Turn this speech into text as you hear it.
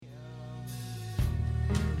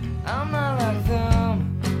I'm not like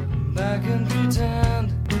them, back and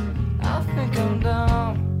pretend. I think I'm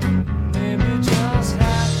dumb, maybe just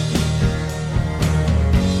happy.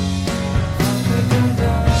 I think I'm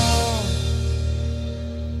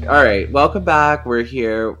dumb. All right, welcome back. We're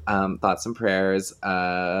here, Thoughts and Prayers.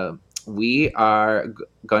 We are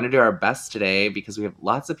going to do our best today because we have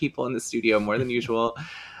lots of people in the studio, more than usual.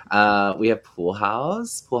 We have Pool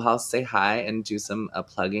House. Pool House, say hi and do some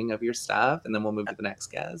plugging of your stuff, and then we'll move to the next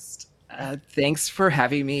guest. Thanks for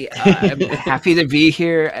having me. I'm happy to be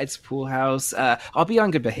here. It's Pool House. I'll be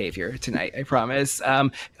on good behavior tonight, I promise.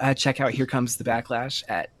 Check out Here Comes the Backlash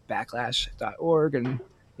at backlash.org. And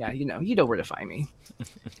yeah, you know where to find me.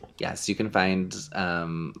 Yes, you can find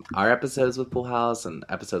our episodes with Pool House and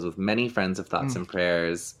episodes with many friends of Thoughts and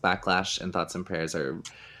Prayers. Backlash and Thoughts and Prayers are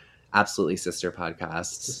absolutely sister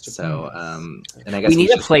podcasts. And I guess we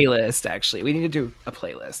need a playlist. Actually, we need to do a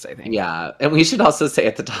playlist, I think. Yeah, and we should also say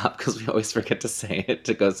at the top, because we always forget to say it,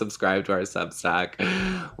 to go subscribe to our Substack.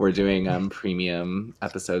 We're doing premium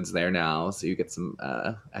episodes there now, so you get some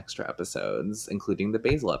extra episodes, including the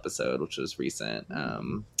Basil episode, which was recent.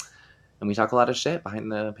 And we talk a lot of shit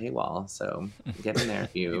behind the paywall, so get in there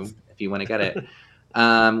if you want to get it.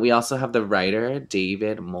 We also have the writer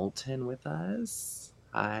David Moulton with us.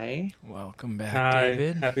 Hi. Welcome back, Hi.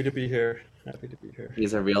 David. Happy to be here.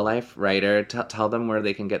 He's a real life writer. Tell them where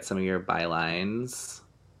they can get some of your bylines.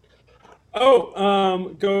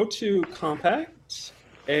 Go to Compact,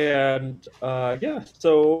 and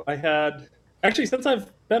so I had actually, since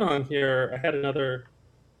I've been on here, I had another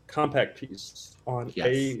Compact piece on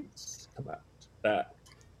AIDS come out that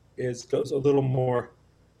goes a little more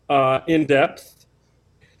in depth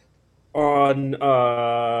on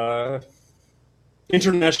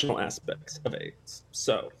international aspects of AIDS.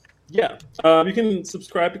 So yeah, you can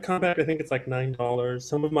subscribe to Compact. I think it's like $9.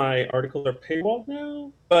 Some of my articles are paywalled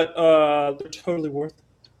now, but they're totally worth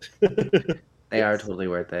it. They are totally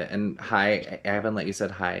worth it. And hi, I haven't let you said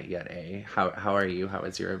hi yet, How are you? How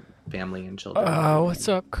is your family and children? What's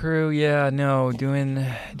up, crew? Yeah, no, doing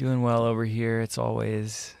well over here. It's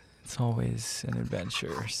always an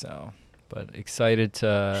adventure. So, but excited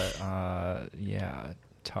to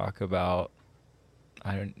talk about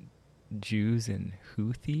Jews and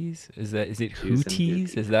Houthis? Is it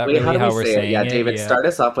Houthis? Is that really how we're saying it? Yeah, David, start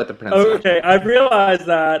us off with the pronunciation. Okay, I've realized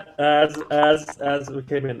that as we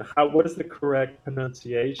came in, what is the correct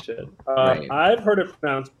pronunciation? Right. I've heard it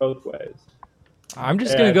pronounced both ways. I'm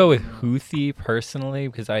just gonna go with Houthi personally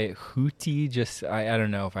because Houthi I don't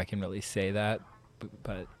know if I can really say that,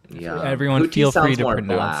 but everyone Houthi feel free to more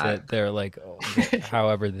pronounce black. it. They're like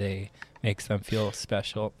however they makes them feel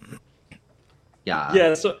special. Yeah.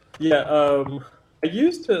 Yeah. So I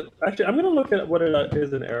used to actually. I'm gonna look at what it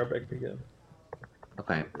is in Arabic again.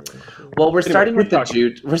 Okay. Well, we're starting with the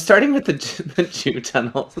Jew. We're starting with the Jew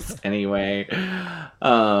tunnels anyway.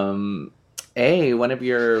 One of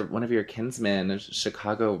your kinsmen, a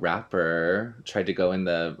Chicago rapper, tried to go in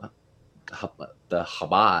the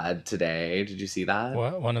Chabad today. Did you see that?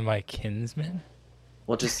 What? One of my kinsmen?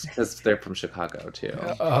 Well, just because they're from Chicago too.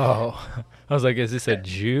 Oh, I was like, is this a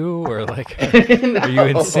Jew or like, No. are you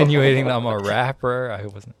insinuating that I'm a rapper? I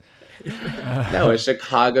wasn't. No, a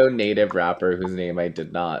Chicago native rapper whose name I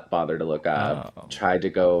did not bother to look up tried to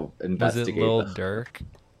go investigate. Was it Lil Durk?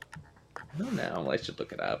 I don't know. I should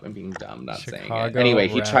look it up. I'm being dumb, not saying Chicago it. Anyway,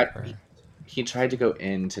 rapper. he tried to go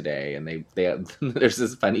in today, and they there's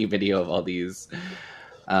this funny video of all these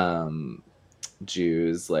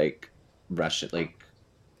Jews like Russian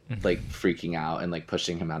like freaking out and like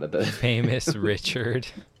pushing him out of the Famous Richard.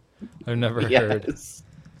 I've never Yes.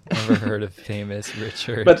 heard of Famous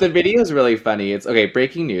Richard. But the video is really funny. It's okay.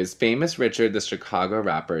 Breaking news: Famous Richard, the Chicago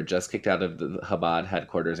rapper, just kicked out of the Chabad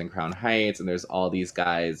headquarters in Crown Heights, and there's all these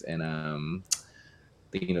guys in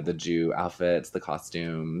the Jew outfits, the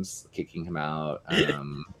costumes, kicking him out.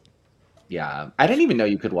 Yeah, I didn't even know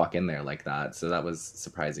you could walk in there like that. So that was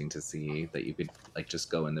surprising to see that you could like just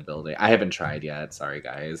go in the building. I haven't tried yet. Sorry,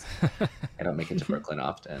 guys. I don't make it to Brooklyn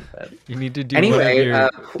often, but you need to do anyway, one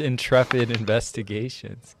of your intrepid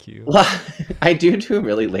investigations, Q. Well, I do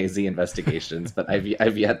really lazy investigations, but I've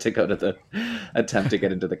yet to go to the attempt to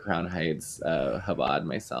get into the Crown Heights Chabad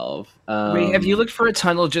myself. Wait, have you looked for a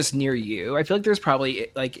tunnel just near you? I feel like there's probably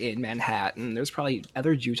like in Manhattan. There's probably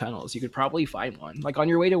other Jew tunnels. You could probably find one like on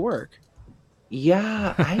your way to work.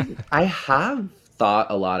 Yeah, I have thought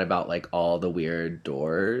a lot about like all the weird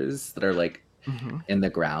doors that are like in the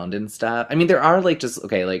ground and stuff. I mean, there are like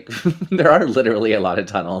there are literally a lot of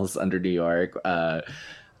tunnels under New York that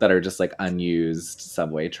are just like unused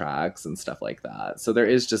subway tracks and stuff like that. So there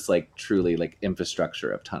is just like truly like infrastructure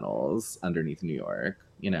of tunnels underneath New York,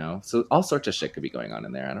 you know. So all sorts of shit could be going on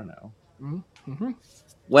in there. I don't know. Mm-hmm.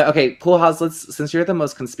 Well, okay, Pool House, since you're the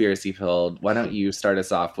most conspiracy filled, why don't you start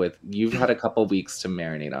us off with, you've had a couple weeks to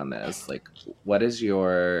marinate on this. Like, what is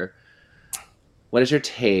your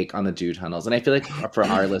take on the Jew tunnels? And I feel like for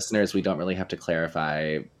our listeners, we don't really have to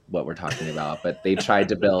clarify what we're talking about, but they tried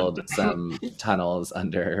to build some tunnels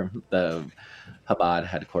under the Chabad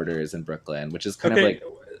headquarters in Brooklyn, which is kind of like,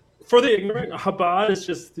 for the ignorant, Chabad is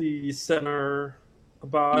just the center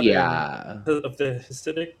Chabad of the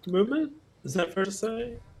Hasidic movement. Is that fair to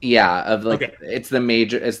say? Yeah, of like it's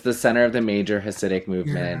the center of the major Hasidic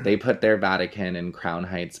movement. Yeah. They put their Vatican in Crown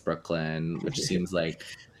Heights, Brooklyn, which seems like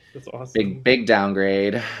that's awesome. Big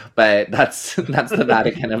downgrade, but that's the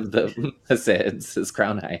Vatican of the Hasids is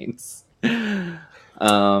Crown Heights.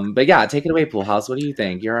 But yeah, take it away, Pool House. What do you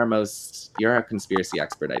think? You're a conspiracy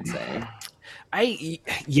expert, I'd say.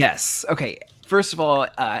 Yes. Okay. First of all,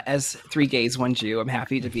 as 3 gays, 1 Jew, I'm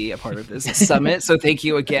happy to be a part of this summit. So thank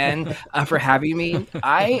you again for having me.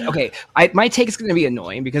 My take is going to be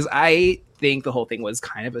annoying because I think the whole thing was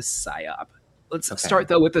kind of a psyop. Let's start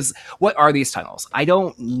though with this. What are these tunnels? I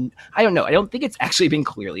don't know. I don't think it's actually been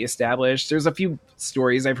clearly established. There's a few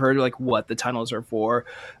stories I've heard like what the tunnels are for.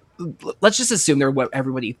 Let's just assume they're what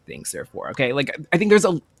everybody thinks they're for. Okay. Like I think there's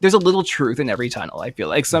a little truth in every tunnel, I feel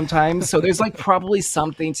like sometimes. So there's like probably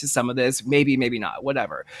something to some of this, maybe not,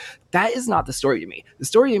 whatever. That is not the story to me. The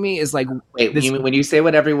story to me is like, wait, when you say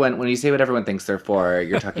what everyone thinks they're for,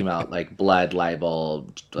 you're talking about like blood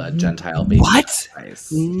libel, Gentile baby. What?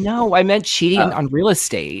 No, I meant cheating on real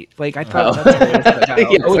estate. Like I thought that's okay.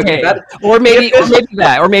 Or maybe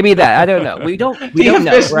that. I don't know. We don't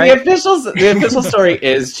know, right? The official story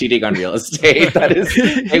is cheating on real estate. That is,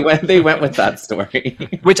 they went with that story.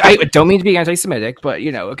 Which I don't mean to be anti-Semitic, but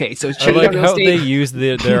you know, okay. So I like how they use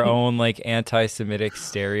their own like anti-Semitic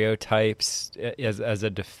stereotypes as a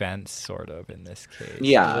defense, sort of in this case.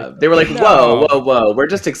 Yeah, they were like, whoa, we're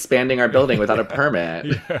just expanding our building without a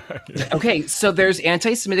permit. Yeah. Okay, so there's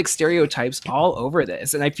anti-Semitic stereotypes all over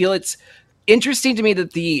this, and I feel it's interesting to me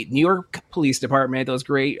that the New York Police Department, those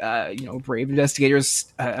great, brave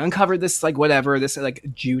investigators, uncovered this, this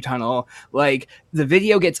Jew tunnel. Like the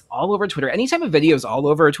video gets all over Twitter. Anytime a video is all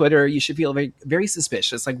over Twitter, you should feel very, very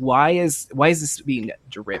suspicious. Like, why is this being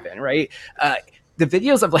driven, right? The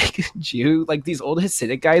videos of like Jew, like these old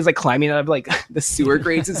Hasidic guys, like climbing out of like the sewer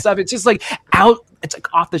grates and stuff. It's just like it's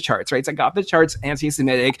like off the charts, right? It's like off the charts,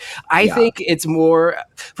 anti-Semitic. I think it's more.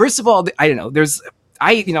 First of all, I don't know.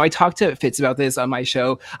 I talked to Fitz about this on my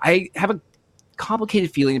show. I have a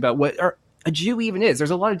complicated feeling about what a Jew even is.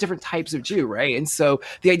 There's a lot of different types of Jew, right? And so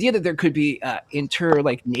the idea that there could be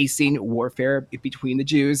nacine warfare between the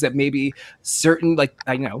Jews, that maybe certain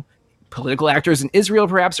political actors in Israel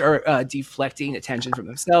perhaps are deflecting attention from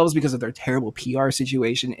themselves because of their terrible PR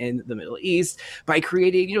situation in the Middle East by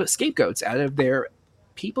creating scapegoats out of their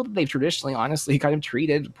people that they've traditionally, honestly, kind of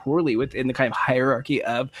treated poorly within the kind of hierarchy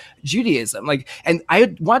of Judaism. And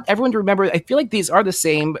I want everyone to remember, I feel like these are the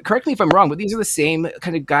same, correct me if I'm wrong, but these are the same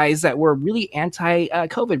kind of guys that were really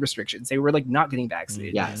anti-COVID restrictions. They were like not getting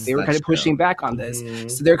vaccinated. Yes, they were kind of pushing back on this.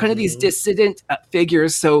 So they're kind of these dissident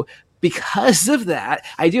figures. So because of that,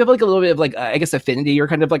 I do have like a little bit of affinity, or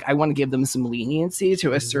kind of like I want to give them some leniency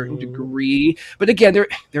to a certain degree. But again,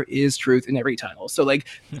 there is truth in every tunnel. So like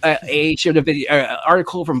A showed a video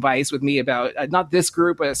article from Vice with me about not this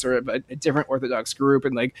group, but sort of a different Orthodox group,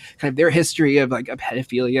 and like kind of their history of like a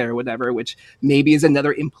pedophilia or whatever, which maybe is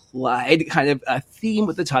another implied kind of theme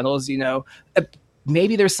with the tunnels.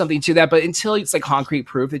 Maybe there's something to that, but until it's like concrete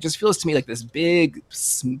proof, it just feels to me like this big,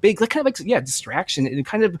 like kind of like distraction, and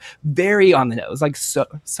kind of very on the nose, like so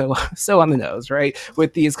on the nose, right?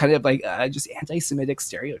 With these kind of like just anti-Semitic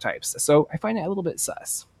stereotypes. So I find it a little bit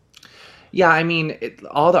sus. Yeah, I mean,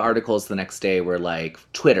 all the articles the next day were like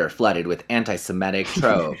Twitter flooded with anti-Semitic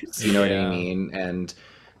tropes. You know what I mean? And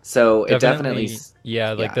so it definitely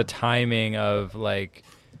the timing of like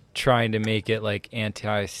trying to make it like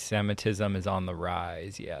anti-Semitism is on the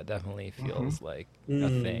rise. Yeah, definitely feels like a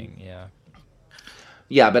thing.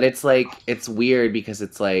 Yeah, but it's like, it's weird because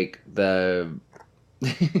it's like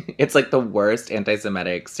it's like the worst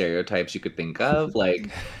anti-Semitic stereotypes you could think of, like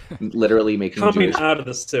literally making coming out of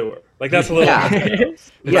the sewer. Like that's a little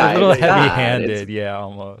it's a little heavy-handed.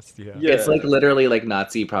 Almost. It's like literally like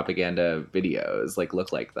Nazi propaganda videos like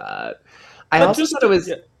look like that. I also thought it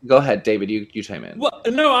was. Go ahead, David. You chime in. Well,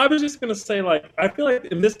 no, I was just going to say, like, I feel like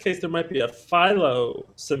in this case there might be a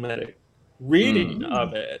philo-Semitic reading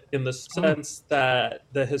of it, in the sense that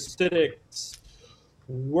the Hasidics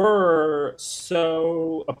were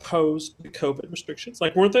so opposed to COVID restrictions.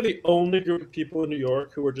 Like, weren't they the only group of people in New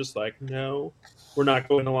York who were just like, no, we're not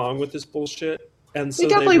going along with this bullshit? And so They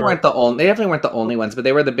definitely weren't the only. They definitely weren't the only ones, but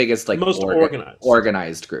they were the biggest, like, most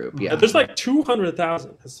organized group. Yeah, there's like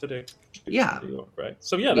 200,000 Hasidic Yeah. in New York, right?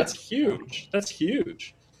 So yeah, that's huge. That's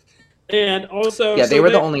huge. And also, yeah, they were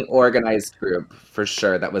the only organized group for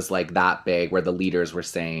sure that was like that big, where the leaders were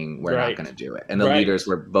saying we're not going to do it, and the leaders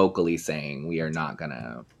were vocally saying we are not going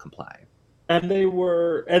to comply. And they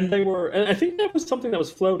were, and I think that was something that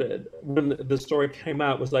was floated when the story came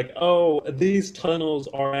out. Was like, oh, these tunnels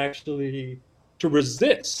are actually to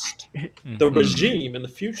resist the regime in the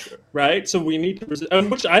future, right? So we need to resist,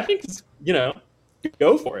 which I think is,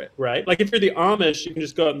 go for it, right? Like, if you're the Amish, you can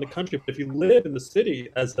just go out in the country, but if you live in the city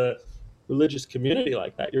as a religious community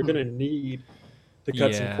like that, you're going to need the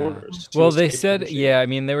cuts and corners. Well, they said, I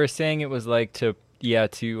mean, they were saying it was like to be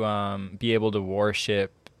able to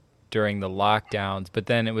worship during the lockdowns, but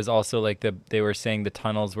then it was also like they were saying the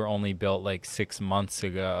tunnels were only built like 6 months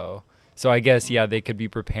ago. So I guess, they could be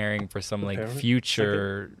preparing for some like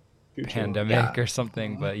future pandemic or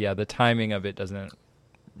something. But the timing of it doesn't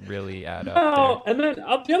really add up. And then the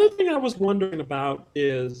other thing I was wondering about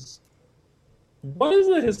is, what is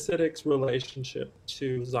the Hasidics' relationship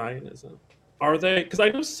to Zionism? Are they, because I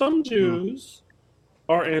know some Jews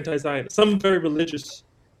are anti-Zionist. Some very religious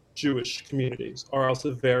Jewish communities are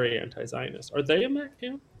also very anti-Zionist. Are they in that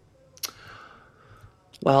camp?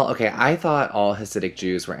 Well, okay, I thought all Hasidic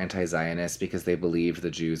Jews were anti-Zionist because they believed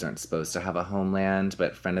the Jews aren't supposed to have a homeland,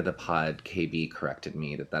 but friend of the pod, KB, corrected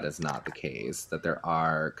me that is not the case, that there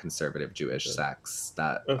are conservative Jewish sects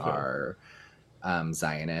that are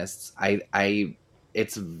Zionists.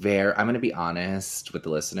 It's very, I'm going to be honest with the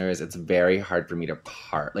listeners, it's very hard for me to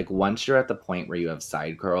like, once you're at the point where you have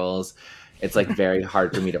side girls, it's like very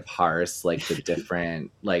hard for me to parse like the different,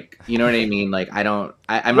 like, you know what I mean? Like, I'm not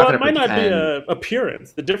going to pretend. It might not be an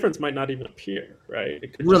appearance. The difference might not even appear, right?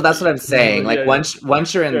 Well, that's what I'm saying. Like,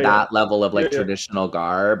 once you're in that level of like traditional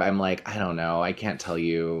garb, I'm like, I don't know. I can't tell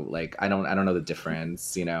you. Like, I don't know the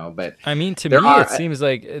difference, But I mean, to me, it seems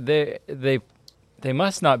like they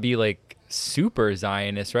must not be like super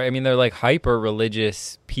Zionist, right? I mean, they're like hyper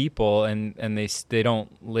religious people, and they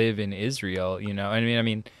don't live in Israel, I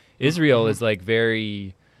mean, Israel is like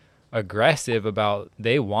very aggressive about,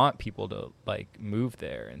 they want people to like move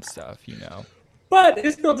there and stuff, But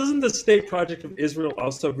Israel, doesn't the state project of Israel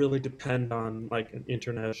also really depend on like an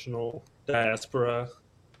international diaspora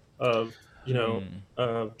of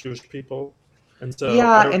of Jewish people? And so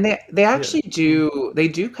and they actually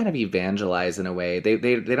do kind of evangelize in a way. They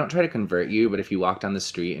don't try to convert you, but if you walk down the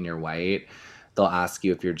street and you're white, they'll ask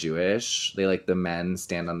you if you're Jewish. They, like, the men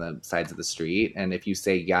stand on the sides of the street, and if you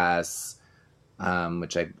say yes,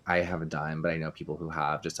 which I haven't done, but I know people who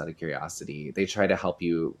have, just out of curiosity, they try to help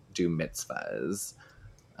you do mitzvahs.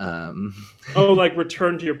 Like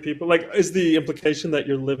return to your people. Like, is the implication that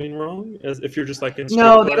you're living wrong, as if you're just like in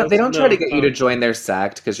no, they don't try to get you to join their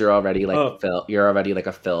sect because you're already like you're already like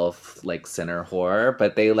a filth, like, sinner whore,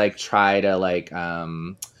 but they like try to like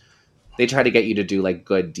they try to get you to do like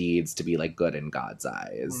good deeds to be like good in God's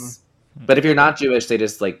eyes. But if you're not Jewish, they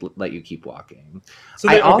just like let you keep walking. So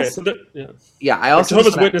I also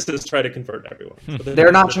Jehovah's Witnesses try to convert everyone. So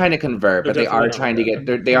they're not trying to convert, but they are trying to get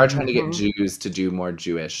Jews to do more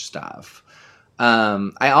Jewish stuff.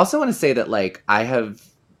 I also want to say that like I've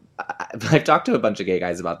talked to a bunch of gay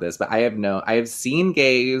guys about this, but I have seen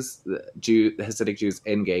Hasidic Jews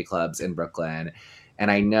in gay clubs in Brooklyn,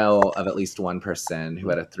 and I know of at least one person who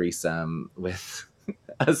had a threesome with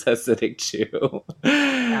a Hasidic Jew.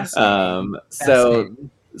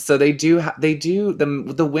 So they do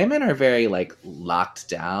the women are very like locked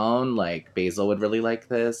down. Like Basil would really like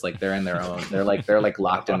this. Like they're in their own. They're like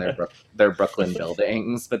locked in their Brooklyn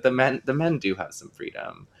buildings. But the men do have some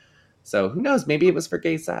freedom. So who knows? Maybe it was for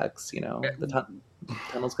gay sex. The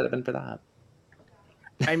tunnels could have been for that.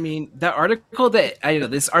 I mean, the article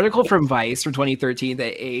this article from Vice from 2013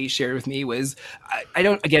 that A shared with me was, I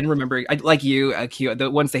don't again remember. Like you, Q,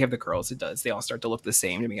 once they have the girls, they all start to look the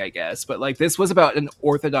same to me, I guess. But like this was about an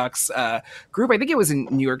Orthodox group. I think it was in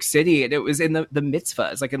New York City, and it was in the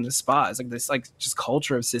mitzvahs, like in the spas, like this like just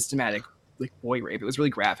culture of systematic like boy rape. It was really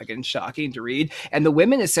graphic and shocking to read. And the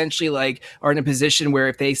women essentially like are in a position where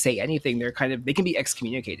if they say anything, they can be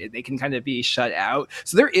excommunicated. They can kind of be shut out.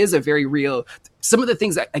 So there is a very real, some of the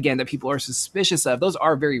things that, again, that people are suspicious of, those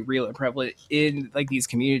are very real and prevalent in like these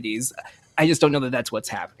communities. I just don't know that that's what's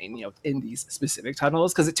happening, in these specific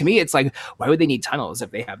tunnels. Because to me, it's like, why would they need tunnels if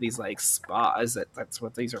they have these like spas? That's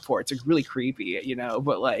what these are for. It's like really creepy,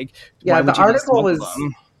 But like, yeah, the article was.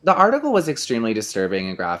 the article was extremely disturbing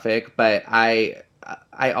and graphic, but I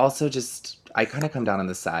also just I kind of come down on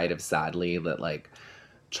the side of sadly that like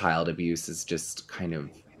child abuse is just kind of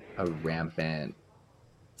a rampant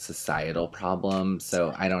societal problem.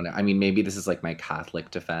 So I don't know. I mean, maybe this is like my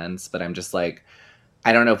Catholic defense, but I'm just like,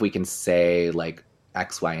 I don't know if we can say like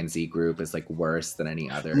X, Y, and Z group is like worse than any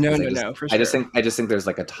other. No, 'cause no, I just, no, for I just sure. think there's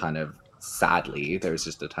like a ton of sadly there's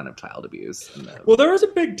just a ton of child abuse. Well, there was a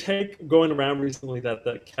big take going around recently that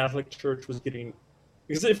the Catholic Church was getting,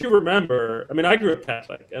 because if you remember, I mean, I grew up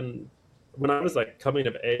Catholic, and when I was like coming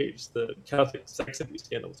of age, the Catholic sex abuse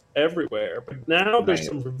scandal was everywhere. But now there's Right.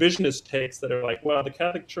 some revisionist takes that are like, well, the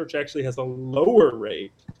Catholic Church actually has a lower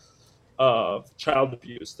rate of child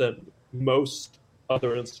abuse than most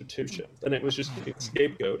other institutions, and it was just getting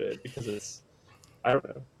scapegoated because it's, I don't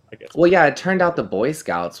know, I guess. Well, yeah, it turned out the Boy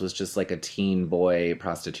Scouts was just like a teen boy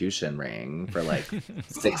prostitution ring for like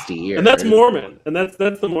 60 years. And that's Mormon, and that's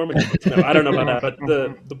the Mormon. No, I don't know about that,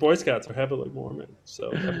 but the Boy Scouts are heavily Mormon, so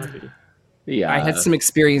that might be. Yeah. I had some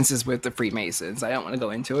experiences with the Freemasons. I don't want to go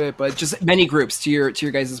into it, but just many groups. To your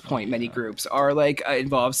guys' point, many groups are like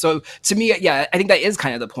involved. So to me, yeah, I think that is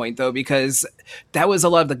kind of the point though, because that was a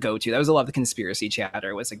lot of the go-to. That was a lot of the conspiracy chatter.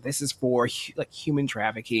 It was like this is for like human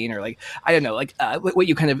trafficking, or like I don't know, like what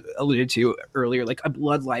you kind of alluded to earlier, like a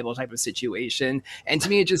blood libel type of situation. And to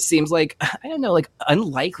me, it just seems like I don't know, like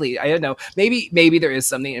unlikely. I don't know. Maybe there is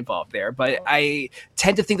something involved there, but I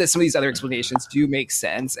tend to think that some of these other explanations do make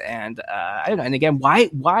sense. And I don't know. And again,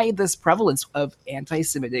 why this prevalence of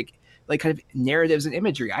anti-Semitic like kind of narratives and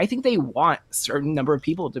imagery? I think they want a certain number of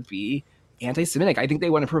people to be anti-Semitic. I think they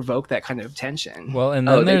want to provoke that kind of tension. Well, and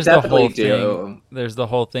then they there's the definitely whole do. thing. There's the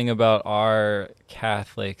whole thing about are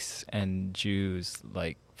Catholics and Jews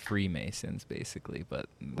like Freemasons, basically. But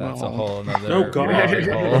that's a Well, whole another. Oh God, I rabbit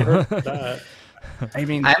never hole. heard that. I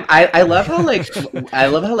mean, I love how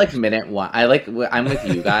like minute one I'm with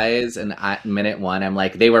you guys, and at minute one I'm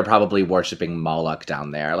like they were probably worshiping Moloch down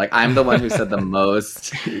there. Like I'm the one who said the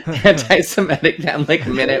most anti-Semitic down like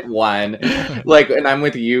minute one, like, and I'm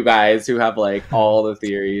with you guys who have like all the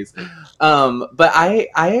theories. But I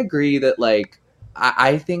agree that like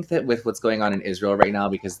I think that with what's going on in Israel right now,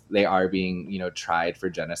 because they are being, tried for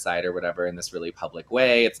genocide or whatever in this really public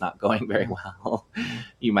way, it's not going very well.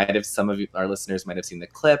 Some of our listeners might have seen the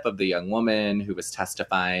clip of the young woman who was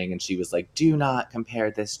testifying, and she was like, "Do not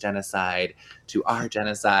compare this genocide to our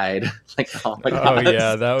genocide." Like, oh my Oh god!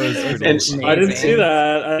 yeah, that was pretty. And she- I didn't see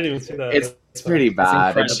that. I didn't even see that. It's pretty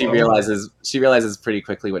bad, and she realizes pretty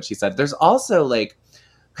quickly what she said. There's also like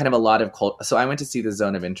kind of a lot of so I went to see The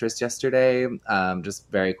Zone of Interest yesterday. Just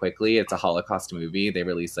very quickly, it's a Holocaust movie. They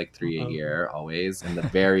release like 3 a year always, in the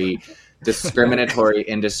very discriminatory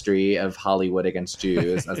industry of Hollywood against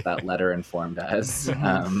Jews, as that letter informed us.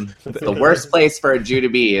 The worst place for a Jew to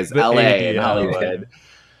be is The LA and ADL.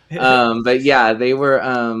 Hollywood. But yeah, they were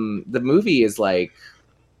the movie is like,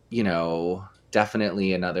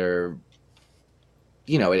 definitely another,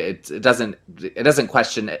 it doesn't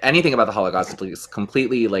question anything about the Holocaust. It's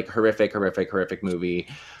completely like horrific movie.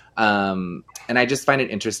 And I just find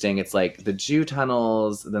it interesting. It's like the Jew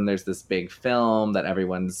tunnels, then there's this big film that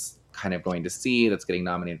everyone's kind of going to see that's getting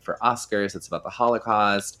nominated for Oscars. It's about the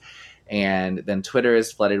Holocaust. And then Twitter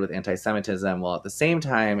is flooded with anti-Semitism, while at the same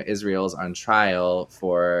time, Israel's on trial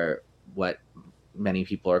for what many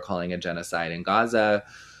people are calling a genocide in Gaza.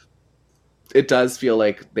 It does feel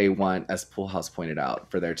like they want, as Poolhouse pointed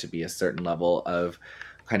out, for there to be a certain level of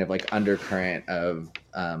kind of like undercurrent of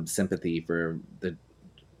sympathy for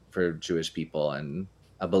Jewish people and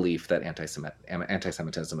a belief that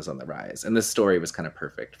anti-Semitism is on the rise. And this story was kind of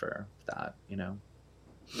perfect for that,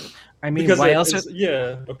 I mean, Because why else?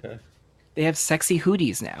 yeah, okay. They have sexy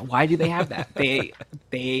hoodies now. Why do they have that?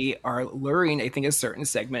 They are luring, I think, a certain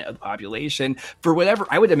segment of the population for whatever,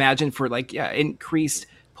 I would imagine, for like, increased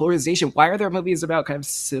polarization. Why are there movies about kind of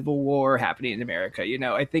civil war happening in America?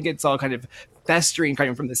 I think it's all kind of festering kind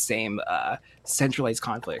of from the same centralized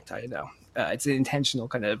conflict. I don't know. It's an intentional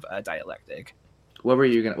kind of dialectic. What were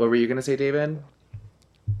you gonna say, David?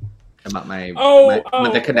 About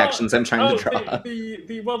the connections I'm trying to draw.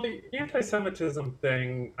 The anti-Semitism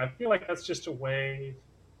thing, I feel like that's just a way,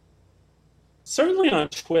 certainly on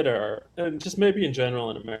Twitter, and just maybe in general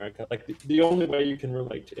in America, like the only way you can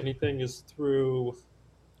relate to anything is through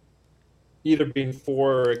either being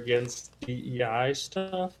for or against DEI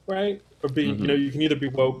stuff, right? Or being, you can either be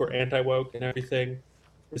woke or anti-woke, and everything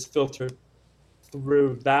is filtered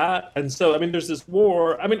through that. And so, I mean, there's this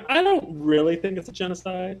war. I mean, I don't really think it's a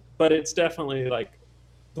genocide, but it's definitely like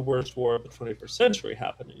the worst war of the 21st century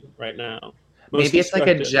happening right now. Maybe it's like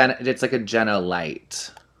a Jenna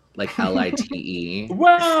light. like LITE.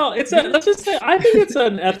 Well, let's just say I think it's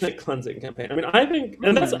an ethnic cleansing campaign. I mean, I think,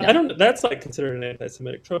 and that's like considered an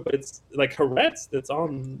anti-Semitic trope, but it's like Haaretz that's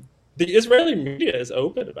on the Israeli media is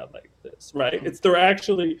open about like this, right? They're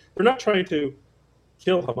not trying to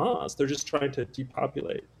kill Hamas; they're just trying to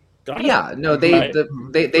depopulate Gaza. Yeah, no, they've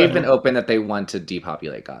been open that they want to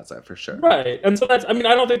depopulate Gaza for sure. Right, and so I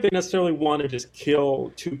don't think they necessarily want to just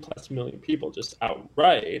kill 2+ million people just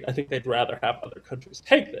outright. I think they'd rather have other countries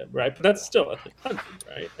take them, right? But that's still ethnic cleansing,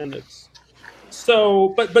 right? And it's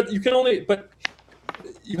so, but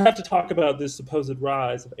you have to talk about this supposed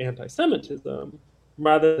rise of anti-Semitism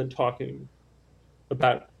rather than talking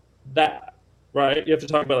about that, right? You have to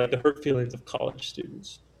talk about like the hurt feelings of college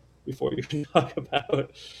students before you can talk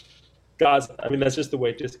about Gaza. I mean, that's just the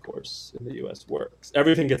way discourse in the U.S. works.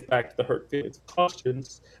 Everything gets back to the hurt feelings of college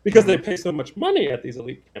students because they pay so much money at these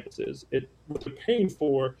elite campuses. What they're paying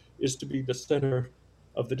for is to be the center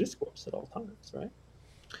of the discourse at all times, right?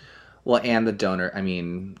 Well, and the donor, I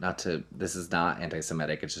mean, this is not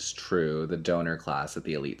anti-Semitic, it's just true. The donor class at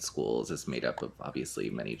the elite schools is made up of obviously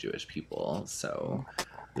many Jewish people. So,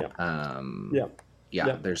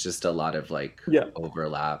 there's just a lot of like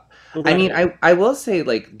overlap. I mean, I will say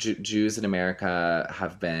like Jews in America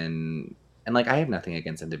have been, and like I have nothing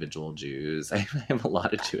against individual Jews. I have a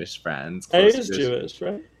lot of Jewish friends. A is Jewish,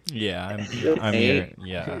 right? Yeah, I'm here.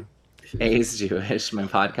 Yeah. A is Jewish. My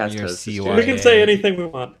podcast host is Jewish. We can say anything we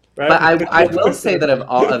want, right? But I will say that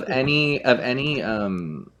of any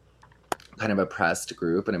kind of oppressed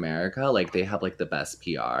group in America, like they have like the best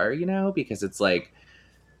PR, you know, because it's like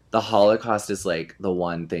the Holocaust is like the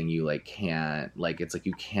one thing you like can't, like it's like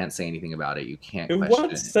you can't say anything about it. You can't question it. In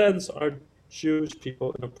what sense are Jewish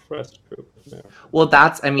people an oppressed group in America? Well,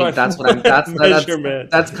 that's kind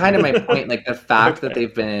of my point. Like the fact that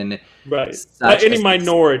they've been any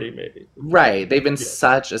minority, maybe they've been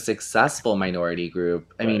such a successful minority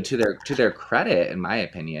group. I mean, to their credit, in my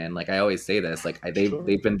opinion, like I always say this, like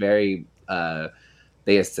they've been very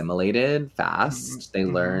they assimilated fast. They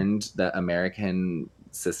learned the American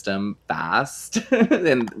system fast,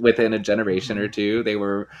 and within a generation or two, they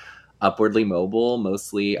were upwardly mobile,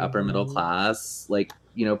 mostly upper middle class, like,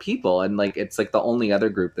 you know, people. And like it's like the only other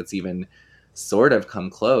group that's even sort of come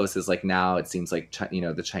close is like now it seems like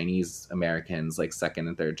the Chinese Americans, like second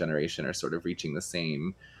and third generation, are sort of reaching the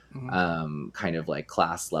same kind of like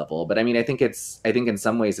class level. But I mean, I think in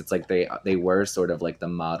some ways it's like they were sort of like the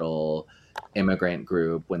model immigrant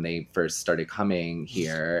group when they first started coming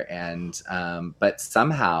here, and but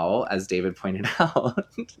somehow, as David pointed out,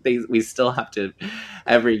 we still have to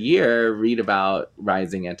every year read about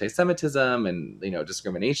rising anti-Semitism and, you know,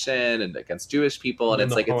 discrimination and against Jewish people, and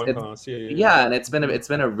it's like and it's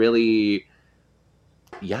been a really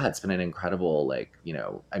it's been an incredible, like, you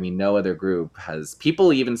know, I mean, no other group has,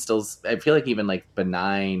 people even still, I feel like even like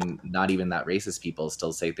benign, not even that racist people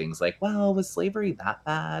still say things like, well, was slavery that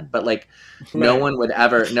bad? But like no one would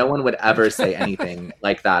ever say anything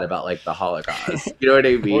like that about like the Holocaust. You know what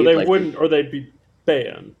I mean? Or they like, wouldn't, or they'd be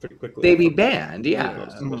banned pretty quickly. They'd be banned,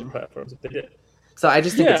 platforms if they did. So I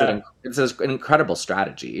just think it's an incredible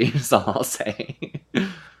strategy, is all I'll say.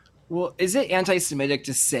 Well, is it anti-Semitic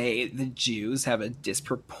to say the Jews have a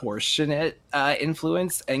disproportionate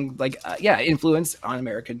influence and influence on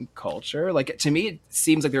American culture? Like, to me, it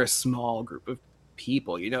seems like they're a small group of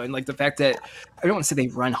people, you know, and like the fact that I don't want to say they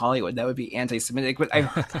run Hollywood, that would be anti-Semitic, but I've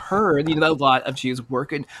heard, you know, a lot of Jews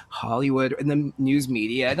work in Hollywood, in the news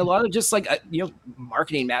media, and a lot of just like, you know,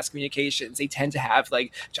 marketing, mass communications. They tend to have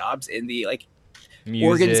like jobs in the like music,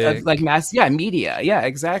 organs of like mass media,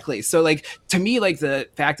 exactly. So like to me, like the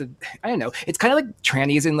fact that I don't know, it's kind of like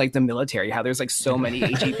trannies in like the military, how there's like so many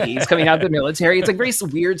AGPs coming out of the military. It's like very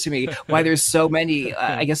weird to me why there's so many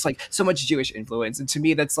I guess like so much Jewish influence, and to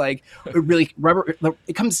me that's like really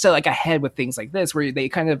it comes to like a head with things like this where they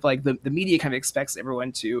kind of like the media kind of expects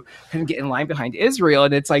everyone to kind of get in line behind Israel,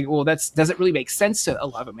 and it's like, well, that doesn't really make sense to a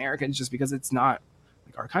lot of Americans just because it's not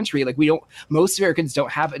our country. Like most Americans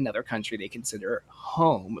don't have another country they consider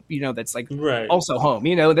home, you know, that's like also home,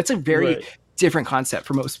 you know. That's a very different concept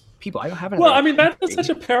for most people. I don't have I mean, that's such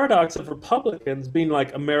a paradox of Republicans being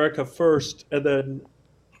like America first and then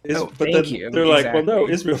they're like, well, no,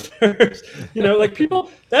 Israel first. You know, like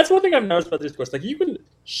people, that's one thing I've noticed about this discourse. Like you can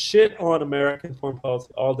shit on American foreign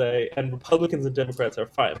policy all day and Republicans and Democrats are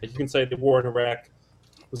fine. Like you can say the war in Iraq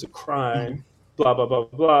was a crime, blah, blah, blah,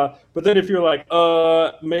 blah. But then if you're like,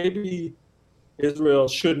 maybe Israel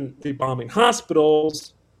shouldn't be bombing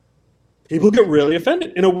hospitals, people get really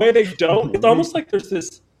offended in a way they don't. It's almost like there's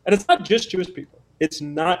this, and it's not just Jewish people. It's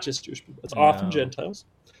not just Jewish people. It's often Gentiles.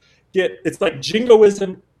 It's like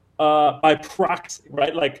jingoism by proxy,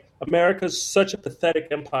 right? Like America's such a pathetic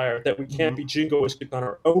empire that we can't be jingoistic on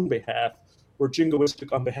our own behalf. We're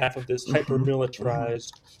jingoistic on behalf of this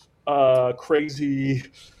hyper-militarized, crazy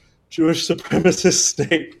Jewish supremacist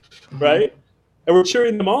state, right? And we're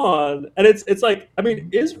cheering them on, and it's like, I mean,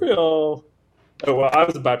 Israel. Oh well, I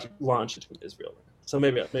was about to launch into Israel, so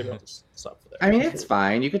maybe I'll just stop for there. I mean, it's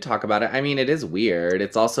fine. You could talk about it. I mean, it is weird.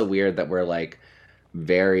 It's also weird that we're like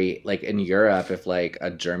very like in Europe. If like a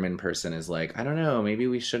German person is like, I don't know, maybe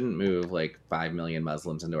we shouldn't move like 5 million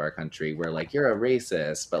Muslims into our country. We're like, you're a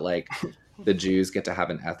racist, but like the Jews get to have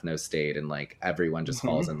an ethno state, and like everyone just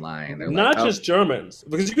falls in line. They're Not like, just Germans,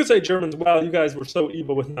 because you could say Germans, well, you guys were so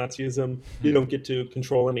evil with Nazism, you don't get to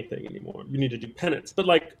control anything anymore. You need to do penance. But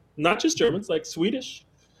like, not just Germans, like Swedish.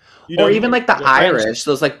 or even like the French. Irish,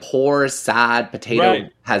 those like poor, sad potato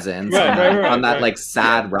Right. peasants Right, on that right. like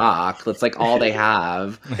sad rock. That's like all they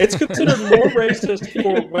have. It's considered more racist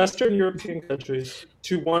for Western European countries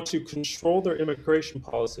to want to control their immigration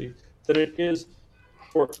policy than it is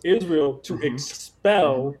for Israel to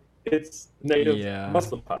expel its native Yeah.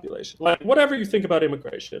 Muslim population. Like, whatever you think about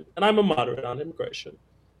immigration, and I'm a moderate on immigration,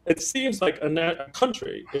 it seems like a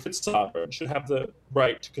country, if it's sovereign, should have the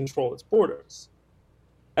right to control its borders.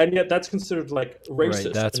 And yet that's considered like racist.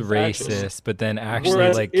 Right, that's and fascist. racist, but then actually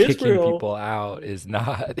Whereas like kicking Israel- people out is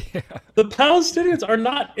not. The Palestinians are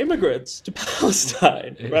not immigrants to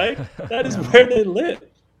Palestine, right? That is where they live,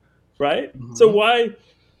 right? So why?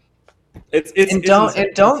 It's And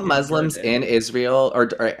it's don't Muslims in Israel or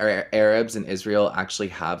Arabs in Israel actually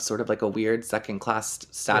have sort of like a weird second class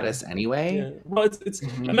status anyway? Yeah. Well, it's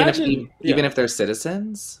Even imagine if they're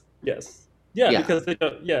citizens. yes, yeah, Yeah. because they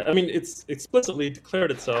don't, yeah, I mean it's explicitly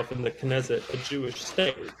declared itself in the Knesset a Jewish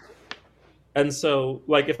state, and so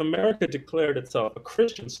like if America declared itself a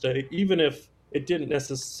Christian state, even if it didn't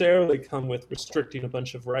necessarily come with restricting a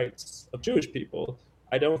bunch of rights of Jewish people,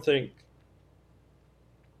 I don't think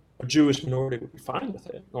a Jewish minority would be fine with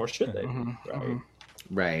it, nor should they, right?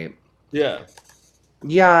 Right. Yeah.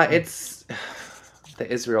 Yeah, it's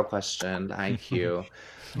the Israel question, the IQ.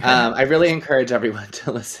 I really encourage everyone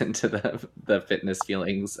to listen to the Fitness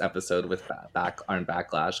Feelings episode with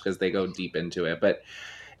Backlash because they go deep into it. But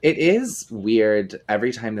it is weird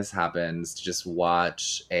every time this happens to just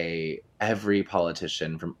watch every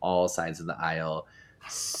politician from all sides of the aisle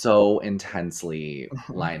so intensely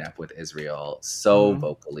line up with Israel, so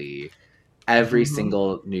vocally. Every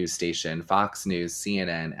single news station, Fox News,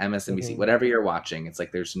 CNN, MSNBC, whatever you're watching, it's like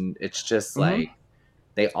it's just like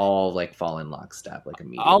they all like fall in lockstep like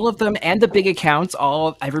immediately. All of them and the big accounts,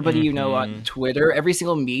 everybody you know on Twitter, every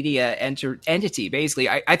single media entity. Basically,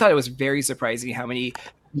 I thought it was very surprising how many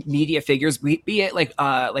media figures, be it like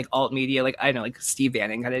alt media, like I don't know, like Steve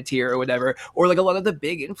Bannon kind of tier or whatever, or like a lot of the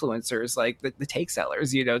big influencers, like the take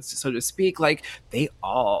sellers, you know, so to speak, like they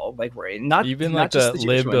all like were in not Even not like just the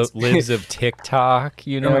Jewish ones. libs of TikTok,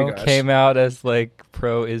 you Oh my know, gosh. came out as like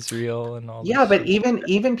pro-Israel and all. Yeah, this but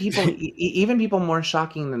shit. even people more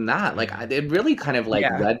shocking than that. Like it really kind of like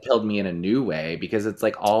red pilled me in a new way because it's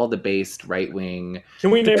like all the based right wing. Can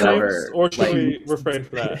we name Whatever, names, or should like- we refrain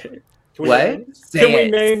from that? Can we What? name names? Say Can we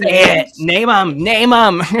it, name say it. names? Name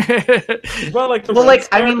them. Well, like the Well, Red like,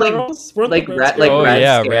 I Scare mean, like- girls? Weren't like the Red- Scare like Oh girls? Red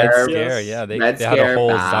yeah, Scare, Red yes. Scare. Yeah, they Red had a Scare, whole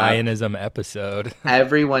Bab. Zionism episode.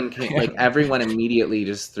 Everyone came like everyone immediately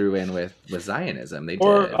just threw in with Zionism. They did.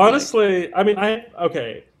 Or like- honestly, I mean,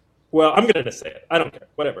 okay. Well, I'm gonna say it. I don't care.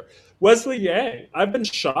 Whatever. Wesley Yang. I've been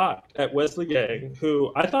shocked at Wesley Yang,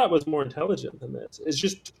 who I thought was more intelligent than this. Is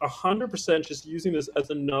just 100% just using this as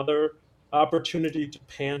another opportunity to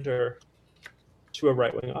pander to a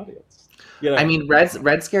right wing audience. You know? I mean,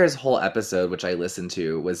 Red Scare's whole episode, which I listened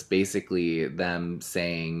to, was basically them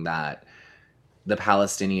saying that the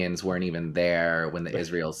Palestinians weren't even there when the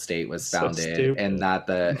Israel state was So founded, stupid. and that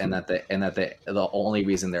the only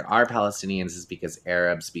reason there are Palestinians is because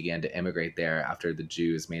Arabs began to immigrate there after the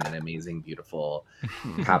Jews made an amazing, beautiful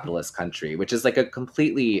capitalist country, which is like a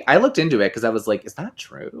completely. I looked into it because I was like, is that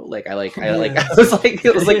true? I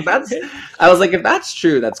was like, if that's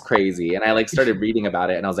true, that's crazy. And I like started reading about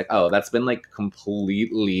it, and I was like, oh, that's been like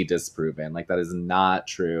completely disproven. Like that is not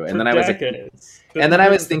true. And For then I was like, decades. and then I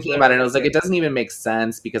was thinking about it, and I was like, it doesn't even make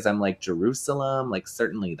sense because I'm like Jerusalem, like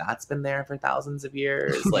certainly that's been there for thousands of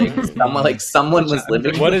years. Like someone was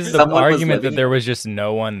living. What is the someone was argument that living- there was just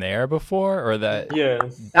no one there before, or that? Yeah.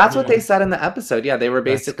 That's what they said in the episode. Yeah, they were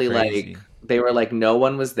That's basically crazy. like they were like no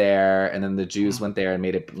one was there, and then the Jews went there and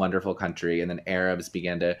made a wonderful country, and then Arabs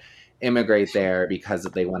began to immigrate there because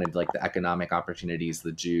they wanted like the economic opportunities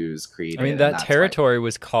the Jews created. I mean, and that that's why- territory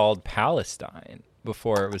was called Palestine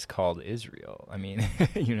before it was called Israel. I mean,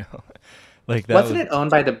 you know, Like that Wasn't was, it owned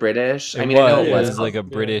by the British? it I mean, I know it was was. like a Yeah,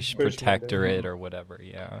 British British protectorate or whatever.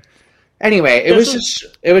 Yeah. Anyway, it Yeah, was so-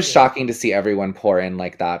 just it was shocking to see everyone pour in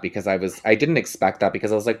like that because I didn't expect that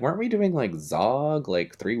because I was like, weren't we doing like Zog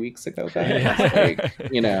like 3 weeks ago, guys? Yeah.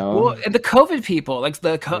 Like, you know. Well, and the COVID people, like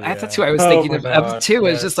that's who I was Oh thinking my of God, too.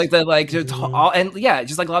 Is yes. just like the just Mhm. all and yeah,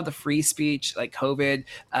 just like a lot of the free speech, like COVID,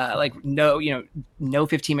 like no, no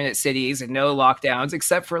 15-minute cities and no lockdowns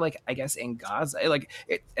except for like I guess in Gaza. Like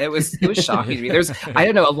it was shocking to me. There's I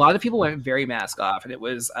don't know, a lot of people went very mask off, and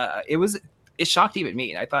it shocked even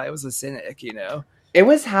me. And I thought it was a cynic, It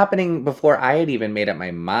was happening before I had even made up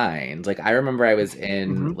my mind. Like I remember I was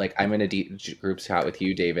in like I'm in a group chat with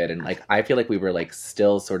you, David, and like I feel like we were like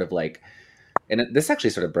still sort of like, and this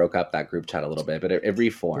actually sort of broke up that group chat a little bit, but it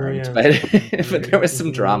reformed. Oh, yeah. But there was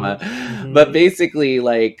some drama. Mhm. But basically,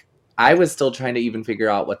 like I was still trying to even figure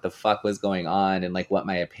out what the fuck was going on and like what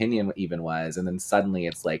my opinion even was, and then suddenly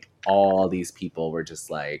it's like all these people were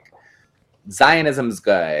just like, Zionism's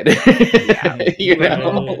good. You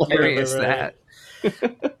know, Right, like, Curious right.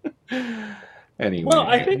 that. anyway. Well,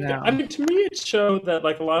 I think No. I mean to me it showed that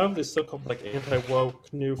like a lot of this so-called like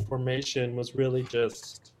anti-woke new formation was really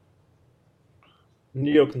just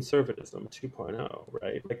neoconservatism 2.0,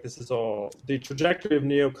 right? Like this is all the trajectory of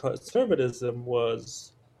neoconservatism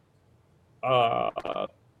was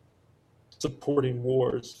supporting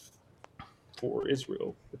wars for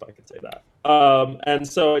Israel, if I could say that. And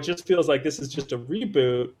so it just feels like this is just a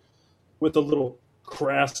reboot with a little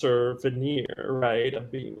crasser veneer, right,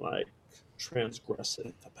 of being like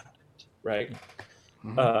transgressive about it, right?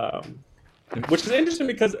 Which is interesting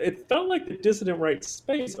because it felt like the dissident right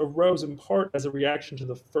space arose in part as a reaction to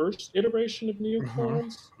the first iteration of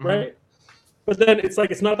neocons, right? But then it's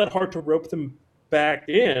like it's not that hard to rope them back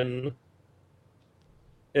in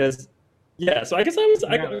as so I guess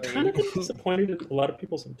I kind of been disappointed in a lot of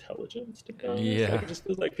people's intelligence, to be honest. Yeah. Like, it just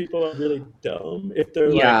feels like people are really dumb if they're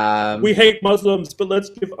Yeah. like, we hate Muslims, but let's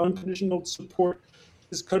give unconditional support to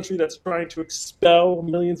this country that's trying to expel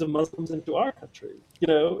millions of Muslims into our country.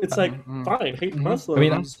 It's like, fine, hate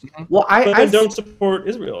Muslims, Well, but then don't support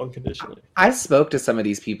Israel unconditionally. I spoke to some of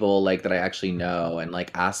these people like that I actually know and like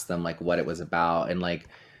asked them like what it was about, and like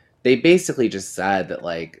they basically just said that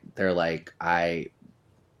like they're like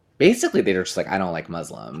basically they're just like, I don't like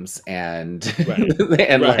Muslims, and Right.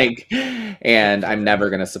 and Right. like and I'm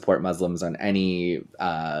never gonna support Muslims on any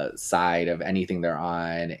side of anything they're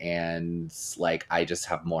on, and like I just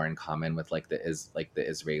have more in common with like the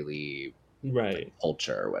Israeli Right.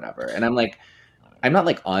 culture or whatever. And I'm like, I'm not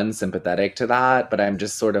like unsympathetic to that, but I'm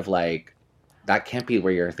just sort of like, that can't be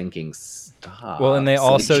where you're thinking stop. Well, and they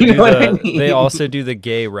also you do know what I the mean? they also do the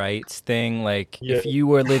gay rights thing. Like if Yeah. you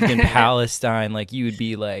were lived in Palestine, like you would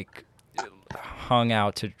be like hung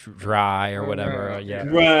out to dry or whatever. Yeah.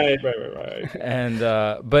 Right. And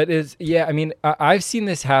but I mean I've seen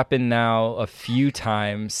this happen now a few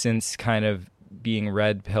times since kind of being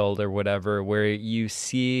red pilled or whatever, where you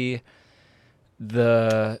see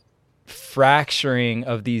the fracturing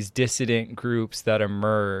of these dissident groups that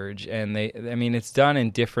emerge, and it's done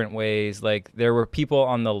in different ways. Like there were people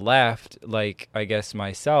on the left, like I guess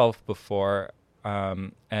myself before,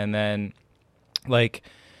 and then like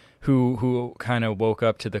who kind of woke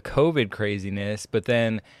up to the COVID craziness, but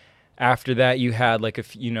then after that you had like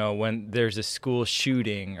when there's a school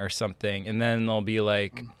shooting or something, and then they'll be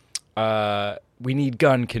like we need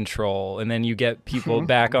gun control, and then you get people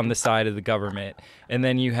back on the side of the government, and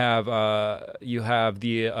then you have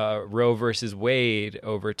the Roe versus Wade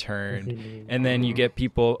overturned, and then you get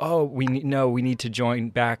people, we need to join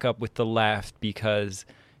back up with the left because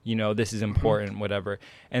this is important, whatever.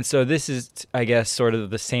 And so this is, I guess, sort of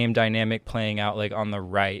the same dynamic playing out like on the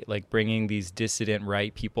right, like bringing these dissident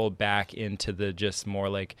right people back into the just more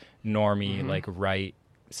like normie like right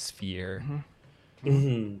sphere.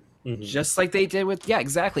 Just like they did with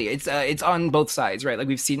exactly. It's on both sides, right? Like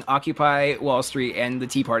we've seen Occupy Wall Street and the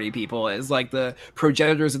Tea Party people as like the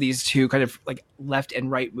progenitors of these two kind of like left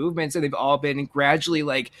and right movements, and they've all been gradually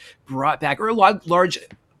like brought back, or large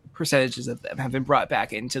percentages of them have been brought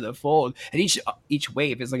back into the fold, and each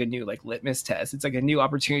wave is like a new like litmus test. It's like a new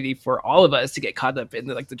opportunity for all of us to get caught up in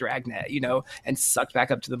the dragnet, and sucked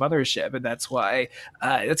back up to the mothership. And that's why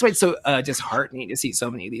it's so disheartening to see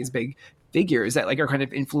so many of these big figures that like are kind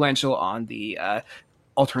of influential on the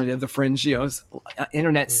alternative, the fringe,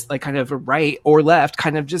 internet's like kind of right or left,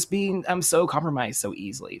 kind of just being so compromised so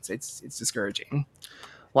easily. It's discouraging.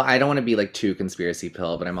 Well, I don't want to be like too conspiracy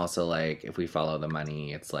pill, but I'm also like, if we follow the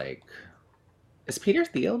money, it's like, is Peter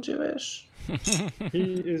Thiel Jewish?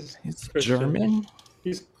 He is He's Christian. German.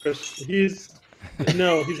 He's Christian. He's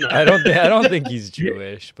No, he's not. I don't think he's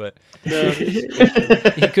Jewish, but No,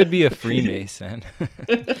 he could be a Freemason.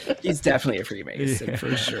 He's definitely a Freemason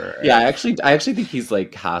for sure. Yeah, I actually think he's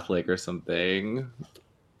like Catholic or something.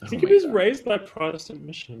 I think Oh he was my God. raised by Protestant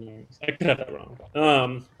missionaries. I could have that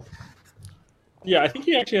wrong. Yeah, I think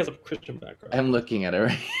he actually has a Christian background. I'm looking at it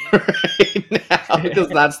right now because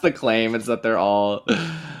that's the claim. It's that they're all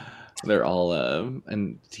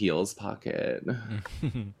in Teal's pocket.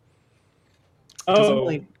 Oh,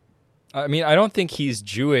 I mean, I don't think he's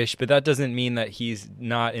Jewish, but that doesn't mean that he's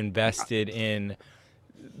not invested in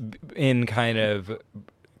kind of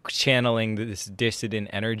channeling this dissident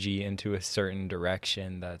energy into a certain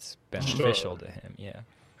direction that's beneficial to him. Yeah.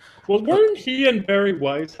 well, weren't he and Barry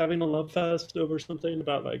White having a love fest over something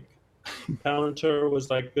about like Palantir was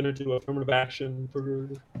like going to do affirmative action for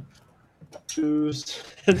Jews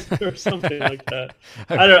or something like that?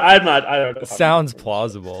 I don't know. Sounds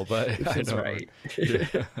plausible, but I That's don't right.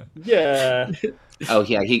 Yeah. Oh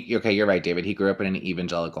yeah, you're right, David. He grew up in an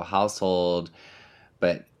evangelical household,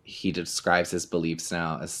 but he describes his beliefs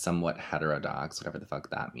now as somewhat heterodox, whatever the fuck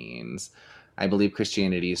that means. I believe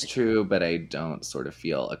Christianity is true, but I don't sort of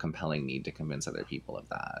feel a compelling need to convince other people of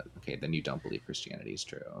that. Okay, then you don't believe Christianity is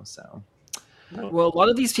true. So Well, a lot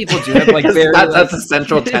of these people do have like very that's a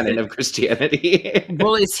central tenet of Christianity.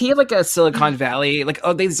 Well, is he like a Silicon Valley? Like,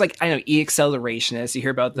 oh, there's like, I don't know, e-accelerationists. You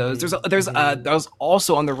hear about those. There's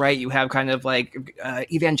also on the right, you have kind of like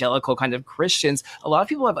evangelical kind of Christians. A lot of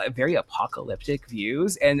people have very apocalyptic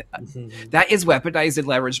views, and that is weaponized and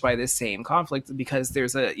leveraged by this same conflict because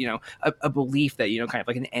there's a belief that, kind of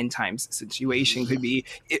like an end times situation could be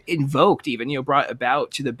invoked, even, brought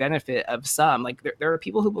about to the benefit of some. Like, there are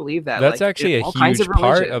people who believe that. That's like, actually a all kinds huge of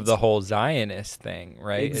part religions. of the whole Zionist thing,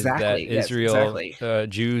 right? Exactly. Is that Yes, Israel, exactly.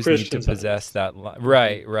 Jews Christian need to possess that.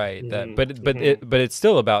 Right. That, but it's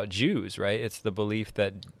still about Jews, right? It's the belief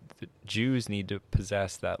that the Jews need to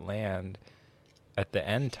possess that land at the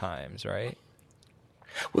end times, right?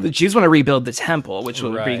 Well, the Jews want to rebuild the temple, which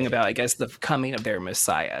will bring Right. about, I guess, the coming of their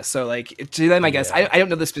Messiah. So, like, to them, I guess, I don't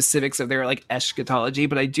know the specifics of their, like, eschatology,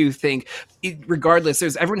 but I do think, regardless,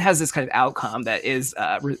 everyone has this kind of outcome that is,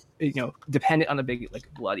 dependent on a big,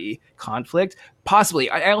 like, bloody conflict. Possibly.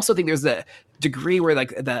 I also think there's a degree where, like,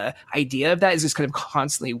 the idea of that is just kind of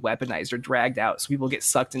constantly weaponized or dragged out. So people get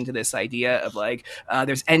sucked into this idea of, like,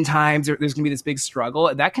 there's end times, or there's going to be this big struggle.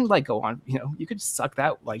 And that can, like, go on, you could suck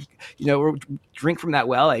that, like, or drink from that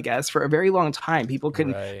well, I guess, for a very long time. People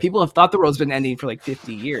have thought the world's been ending for like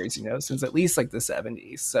 50 years, since at least like the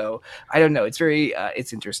 70s. So I don't know. It's very,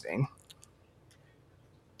 it's interesting.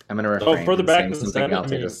 I'm gonna refrain further from back saying in the something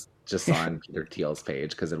else. I 70s. just saw on Peter Thiel's page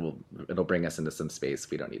because it'll bring us into some space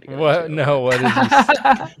we don't need to go What? into. No, what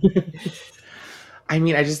did you say? I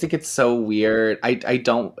mean, I just think it's so weird. I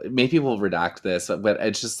don't. Maybe we'll redact this, but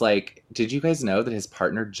it's just like, did you guys know that his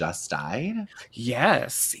partner just died?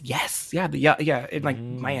 Yes. Yeah. In like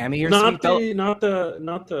Miami or Not something.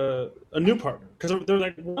 a new partner, because they're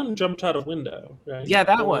like one jumped out a window, right? Yeah,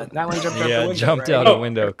 that one jumped out the window. Jumped right? out a Oh,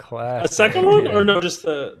 window class. A second one, or no, just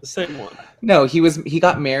the same one? No, he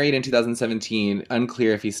got married in 2017.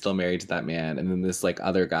 Unclear if he's still married to that man. And then this like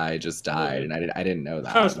other guy just died, and I didn't know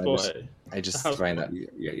that. Houseboy. I just Houseboy. find that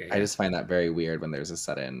Yeah. I just find that very weird when there's a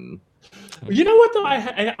sudden. You know what though?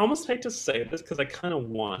 I almost hate to say this because I kind of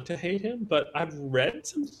want to hate him, but I've read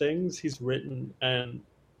some things he's written, and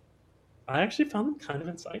I actually found them kind of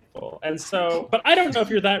insightful. And so, but I don't know if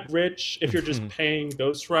you're that rich, if you're just paying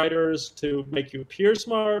ghostwriters to make you appear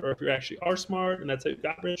smart, or if you actually are smart and that's how you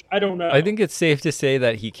got rich. I don't know. I think it's safe to say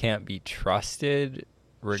that he can't be trusted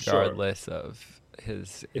regardless of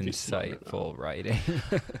his If he's smart or insightful writing.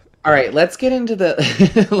 All right, let's get into the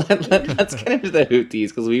let's get into the Houthis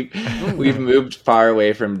because we've moved far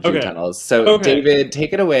away from Jew Okay. tunnels. So Okay. David,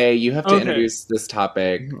 take it away. You have to Okay. introduce this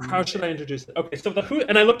topic. How should I introduce it? Okay, so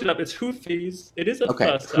and I looked it up. It's Houthis. It is a Okay,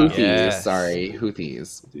 plus. Houthis. Yes. Sorry,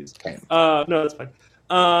 Houthis. Okay. No, that's fine.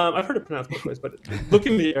 I've heard it pronounced both ways, but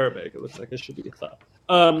looking at the Arabic, it looks like it should be a thought.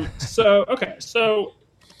 So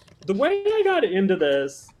the way I got into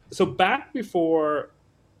this, so back before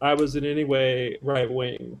I was in any way right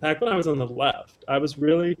wing, back when I was on the left,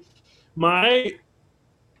 my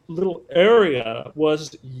little area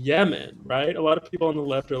was Yemen, right? A lot of people on the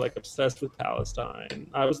left are like obsessed with Palestine.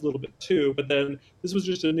 I was a little bit too, but then this was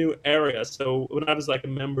just a new area. So when I was like a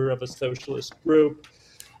member of a socialist group,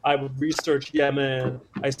 I would research Yemen.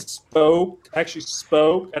 I actually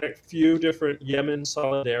spoke at a few different Yemen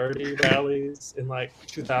solidarity rallies in like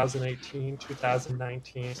 2018,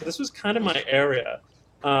 2019. So this was kind of my area.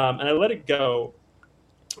 And I let it go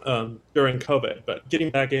during COVID, but getting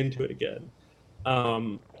back into it again.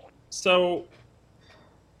 So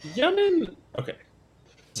Yemen. Okay,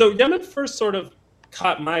 so Yemen first sort of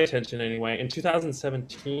caught my attention anyway in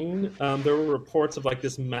 2017. There were reports of like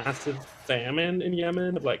this massive famine in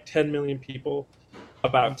Yemen of like 10 million people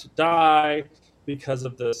about to die because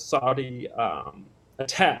of the Saudi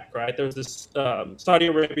attack. Right, there was this Saudi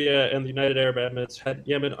Arabia and the United Arab Emirates had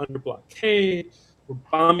Yemen under blockade, were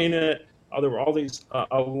bombing it. There were all these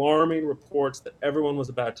alarming reports that everyone was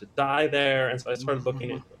about to die there, and so I started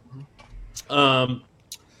looking into it.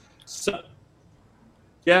 So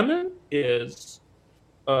Yemen is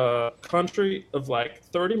a country of like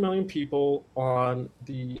 30 million people on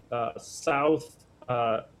the south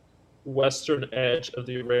western edge of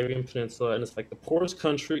the Arabian Peninsula, and it's like the poorest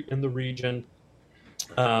country in the region.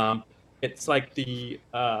 It's like the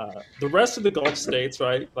rest of the Gulf states,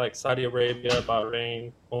 right? Like Saudi Arabia,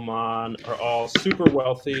 Bahrain, Oman, are all super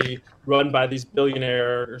wealthy, run by these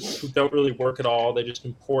billionaires who don't really work at all. They just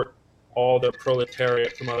import all their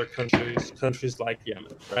proletariat from other countries like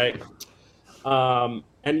Yemen, right?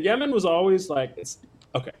 And Yemen was always like, it's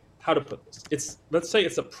okay. How to put this? Let's say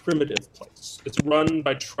it's a primitive place. It's run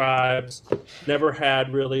by tribes. Never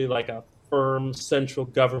had really like a firm central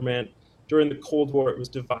government. During the Cold War, it was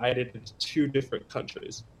divided into two different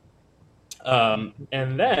countries, and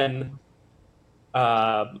then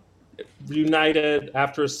reunited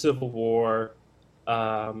after a civil war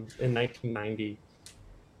in 1990.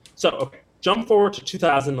 So, okay, jump forward to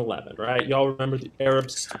 2011, right? Y'all remember the Arab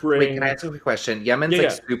Spring? Wait, can I ask you a quick question? Yemen's Yeah,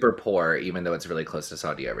 like yeah. super poor, even though it's really close to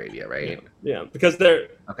Saudi Arabia, right? Yeah, because they're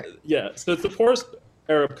Okay. so it's the poorest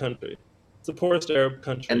Arab country. It's the poorest Arab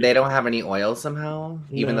country. And they don't have any oil somehow,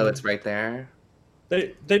 even No. though it's right there.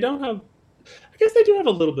 They don't have. I guess they do have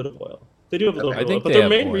a little bit of oil. They do have a little Okay. bit I of oil, think but they their have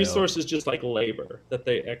main oil. resource is just like labor that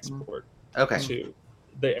they export Okay. to.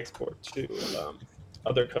 They export to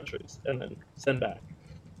other countries and then send back.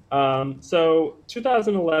 So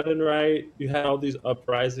 2011, right? You had all these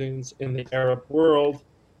uprisings in the Arab world,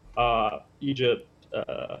 Egypt,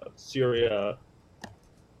 Syria.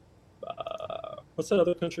 What's that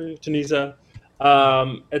other country? Tunisia,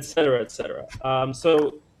 et cetera, et cetera.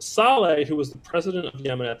 So Saleh, who was the president of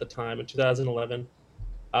Yemen at the time in 2011,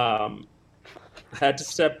 had to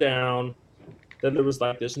step down. Then there was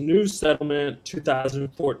like this new settlement,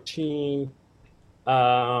 2014.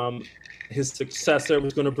 His successor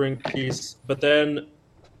was going to bring peace, but then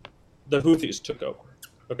the Houthis took over.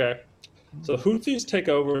 Okay, so the Houthis take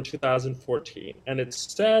over in 2014, and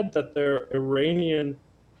it's said that they're Iranian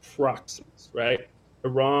proxies, right?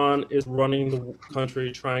 Iran is running the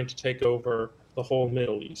country, trying to take over the whole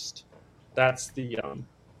Middle East. That's the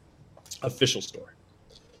official story.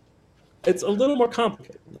 It's a little more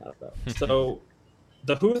complicated than that, though. So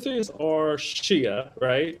the Houthis are Shia,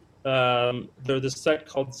 right? They're this sect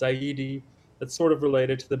called Zaidi that's sort of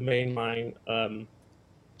related to the mainline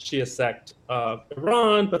Shia sect of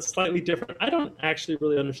Iran, but slightly different. I don't actually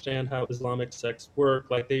really understand how Islamic sects work.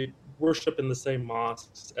 Like they worship in the same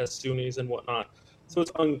mosques as Sunnis and whatnot, so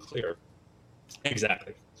it's unclear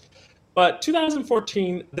exactly. But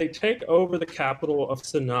 2014, they take over the capital of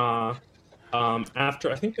Sana'a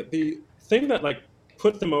after I think that the thing that like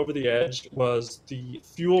put them over the edge was the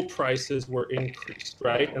fuel prices were increased,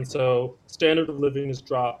 right? And so standard of living is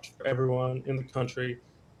dropped for everyone in the country.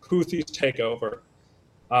 Houthis take over.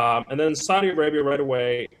 And then Saudi Arabia right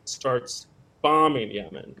away starts bombing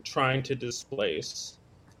Yemen, trying to displace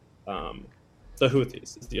the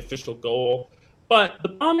Houthis is the official goal. But the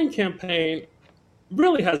bombing campaign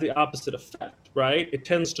really has the opposite effect, right? It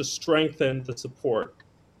tends to strengthen the support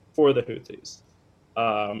for the Houthis.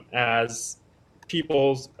 As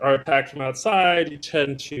peoples are attacked from outside, you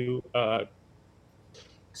tend to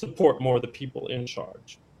support more the people in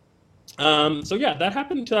charge. So yeah, that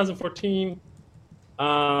happened in 2014.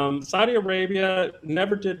 Saudi Arabia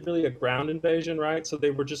never did really a ground invasion, right? So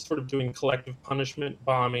they were just sort of doing collective punishment,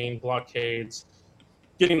 bombing, blockades,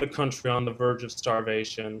 getting the country on the verge of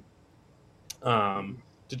starvation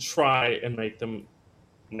to try and make them,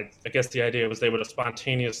 I guess the idea was they would have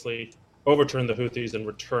spontaneously overturned the Houthis and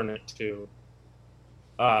return it to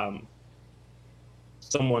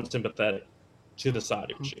someone sympathetic to the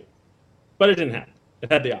Saudi regime. But it didn't happen.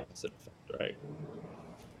 It had the opposite effect, right?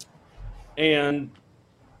 And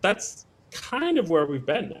that's kind of where we've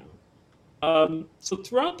been now. So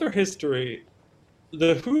throughout their history,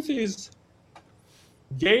 the Houthis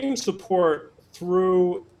gained support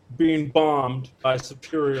through being bombed by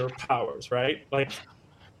superior powers, right? Like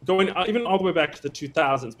going even all the way back to the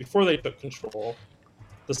 2000s, before they took control,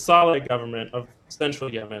 the Saleh government of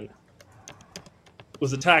central Yemen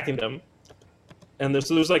was attacking them. And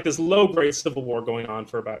there's like this low-grade civil war going on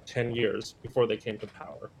for about 10 years before they came to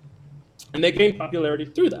power. And they gained popularity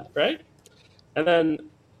through that, right? And then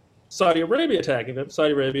Saudi Arabia attacking them.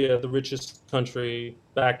 Saudi Arabia, the richest country,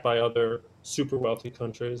 backed by other super wealthy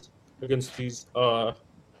countries, against these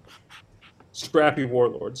scrappy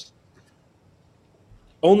warlords,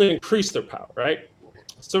 only increased their power, right?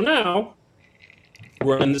 So now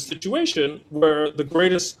we're in this situation where the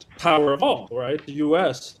greatest power of all, right, the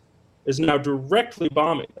U.S., is now directly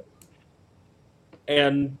bombing it.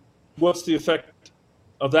 And what's the effect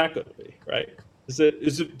of that going to be, right? Is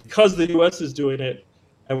it because the U.S. is doing it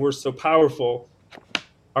and we're so powerful,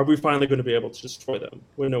 are we finally going to be able to destroy them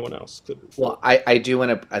when no one else could? Well, I do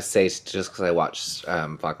want to say, just because I watched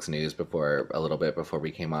Fox News a little bit before we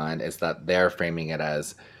came on, is that they're framing it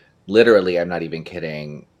as literally, I'm not even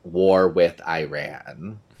kidding, war with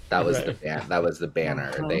Iran. That was the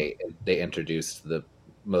banner. They introduced the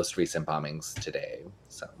most recent bombings today.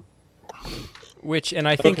 So, and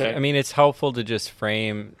I think, I mean, it's helpful to just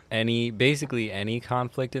frame basically any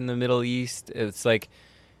conflict in the Middle East. It's like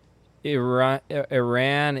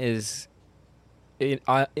Iran is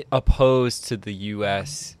opposed to the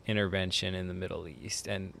U.S. intervention in the Middle East,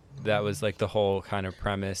 and that was like the whole kind of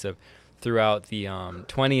premise of throughout the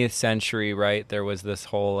 20th century, right? There was this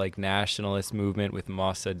whole like nationalist movement with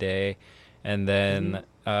Mossadegh, and then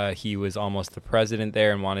he was almost the president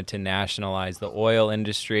there and wanted to nationalize the oil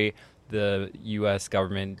industry. The U.S.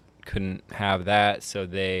 government couldn't have that, so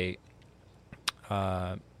they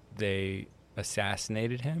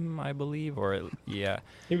assassinated him, I believe,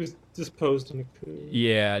 he was disposed in a coup.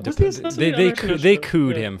 Yeah, they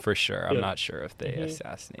couped him for sure. I'm not sure if they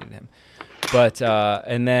assassinated him, but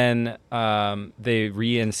and then they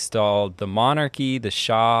reinstalled the monarchy, the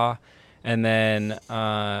Shah, and then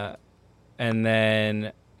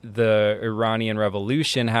the Iranian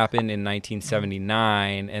Revolution happened in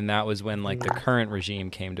 1979, and that was when like the current regime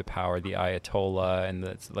came to power, the Ayatollah and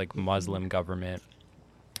the like Muslim government,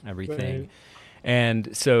 everything. Right.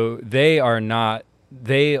 And so they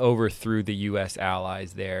overthrew the U.S.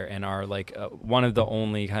 allies there and are like one of the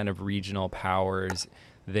only kind of regional powers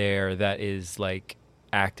there that is like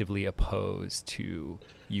actively opposed to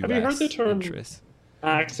U.S. Have you heard the term interests.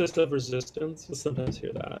 Axis of resistance? I sometimes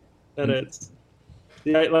hear that, and it's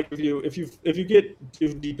like if you get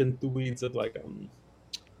too deep into the weeds of like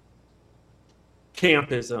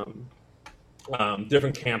campism,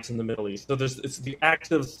 different camps in the Middle East. So it's the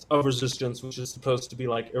axis of resistance, which is supposed to be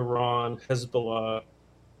like Iran, Hezbollah,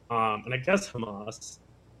 and I guess Hamas,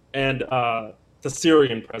 and the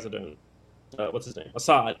Syrian president, what's his name,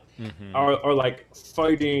 Assad, are like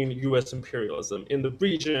fighting U.S. imperialism in the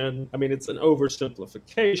region. I mean, it's an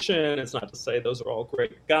oversimplification. It's not to say those are all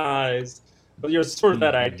great guys, but there's sort of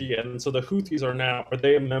that idea. And so the Houthis are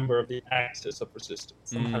they a member of the axis of resistance?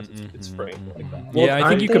 Sometimes it's framed like that. Yeah, I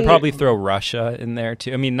think you could probably throw Russia in there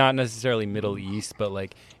too. I mean, not necessarily Middle East, but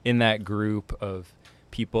like in that group of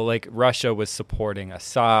people, like Russia was supporting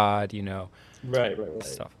Assad, Right.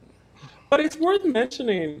 Stuff. But it's worth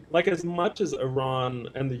mentioning, like, as much as Iran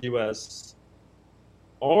and the U.S.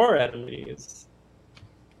 are enemies,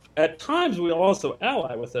 at times we also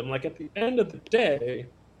ally with them. Like, at the end of the day,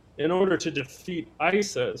 in order to defeat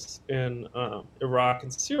ISIS in Iraq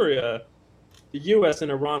and Syria, the U.S. and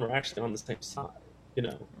Iran were actually on the same side.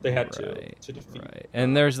 They had to defeat. Right.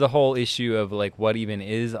 And there's the whole issue of, like, what even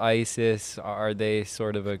is ISIS? Are they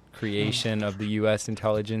sort of a creation of the U.S.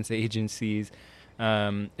 intelligence agencies?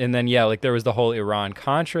 And then, like there was the whole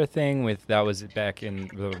Iran-Contra thing that was back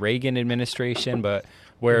in the Reagan administration, but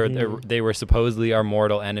where they were supposedly our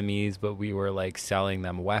mortal enemies, but we were like selling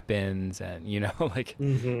them weapons and, like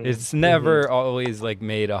it's never always like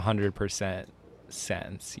made 100%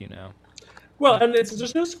 sense, Well, and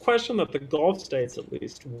there's no question that the Gulf states, at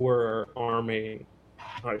least, were arming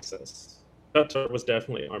ISIS. Qatar was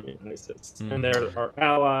definitely arming ISIS, and they're our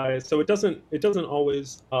allies. So it doesn't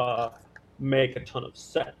always make a ton of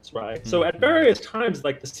sense, right? So at various times,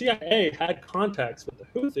 like the CIA had contacts with the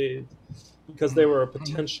Houthis because they were a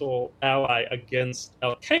potential ally against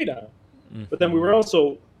Al Qaeda, but then we were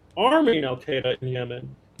also arming Al Qaeda in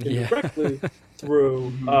Yemen indirectly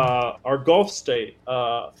through our Gulf state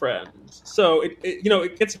friends. So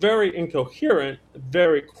it gets very incoherent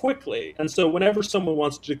very quickly, and so whenever someone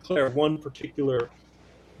wants to declare one particular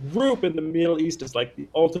group in the Middle East as like the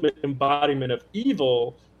ultimate embodiment of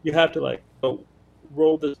evil, you have to like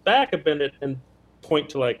roll this back a bit and point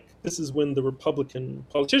to like, this is when the Republican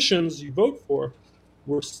politicians you vote for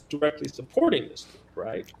were directly supporting this group,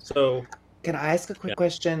 right? So can I ask a quick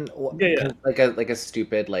question? Yeah. Like a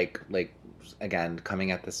stupid like again, coming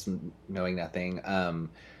at this knowing nothing.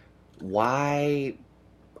 Why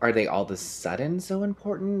are they all of a sudden so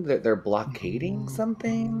important? They're blockading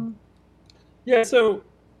something? Yeah. So,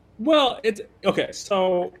 well, it's okay.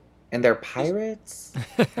 So, And they're pirates?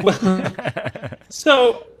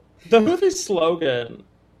 so the Houthi slogan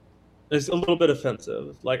is a little bit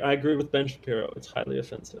offensive. Like, I agree with Ben Shapiro. It's highly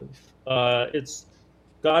offensive. It's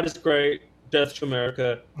God is great, death to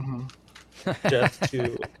America, death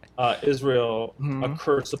to Israel, a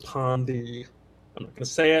curse upon the, I'm not going to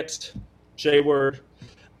say it, J word.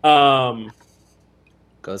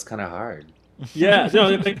 Goes kind of hard. Yeah,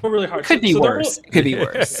 no, they go really hard. Could be worse. Could be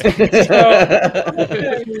worse.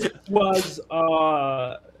 Was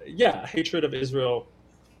hatred of Israel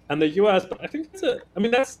and the U.S., but I think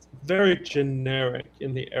that's very generic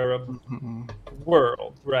in the Arab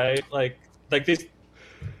world, right? Like these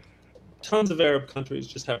tons of Arab countries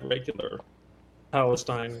just have regular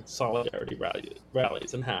Palestine solidarity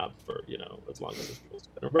rallies and have for as long as Israel's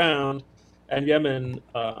been around. And Yemen.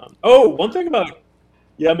 One thing about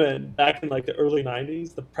Yemen back in like the early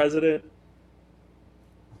 90s, the president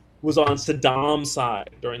was on Saddam's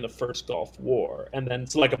side during the first Gulf War, and then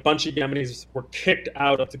so like a bunch of Yemenis were kicked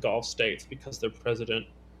out of the Gulf states because their president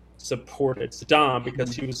supported Saddam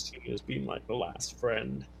because he was seen as being like the last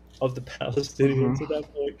friend of the Palestinians at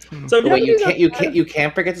that point. So wait, you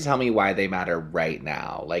can't forget to tell me why they matter right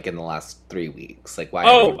now, like in the last 3 weeks, like why?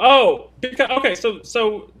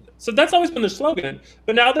 So that's always been their slogan,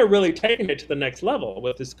 but now they're really taking it to the next level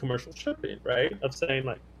with this commercial shipping, right? Of saying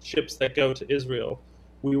like ships that go to Israel,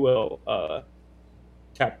 we will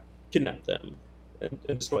kidnap them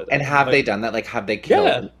and destroy them. And have they done that? Like, have they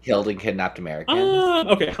killed and kidnapped Americans?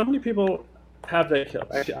 Okay, how many people have they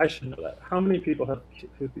killed? Actually, I should know that. How many people have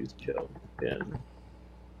Houthis killed in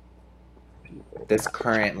this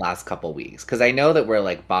current last couple weeks? Because I know that we're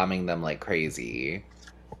like bombing them like crazy.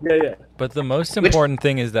 Yeah. But the most important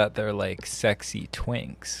thing is that they're like sexy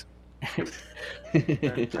twinks.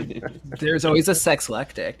 There's always a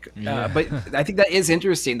sex-lectic. But I think that is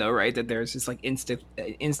interesting though, right? That there's just like insta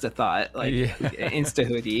thought, like insta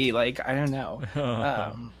hoodie. Like, I don't know.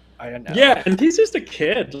 I don't know. Yeah, and he's just a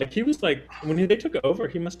kid. Like, he was like, when they took over,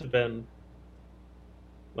 he must have been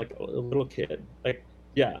like a little kid. Like,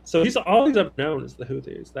 yeah. So he's always I've known as the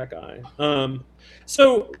Houthis, that guy.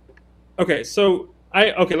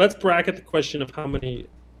 Let's bracket the question of how many.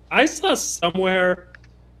 I saw somewhere,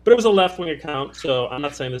 but it was a left-wing account, so I'm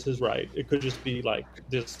not saying this is right. It could just be like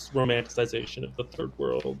this romanticization of the third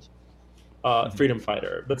world freedom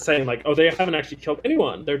fighter, but saying like, oh, they haven't actually killed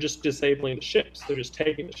anyone. They're just disabling the ships. They're just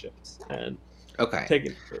taking the ships and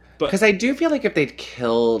taking. Because I do feel like if they'd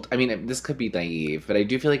killed, I mean, this could be naive, but I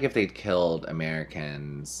do feel like if they'd killed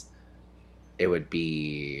Americans, it would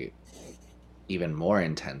be even more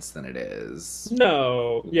intense than it is.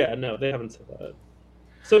 No, they haven't said that.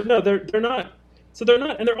 So no, they're not. So they're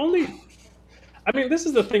not, and they're only. I mean, this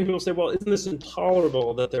is the thing. People say, "Well, isn't this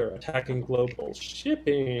intolerable that they're attacking global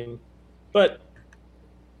shipping?" But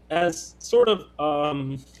as sort of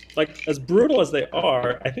like as brutal as they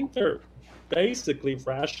are, I think they're basically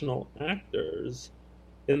rational actors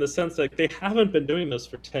in the sense that they haven't been doing this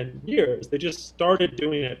for 10 years. They just started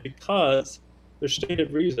doing it because their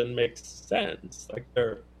stated reason makes sense. Like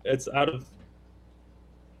it's out of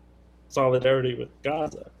solidarity with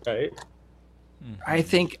Gaza, right? I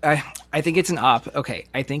think it's an op. Okay,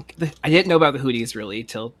 I think I didn't know about the Houthis really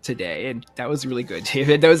till today, and that was really good,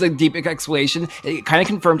 David. That was a deep explanation. It kind of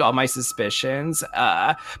confirmed all my suspicions.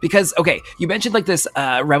 Because you mentioned like this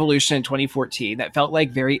revolution in 2014 that felt like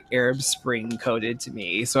very Arab Spring coded to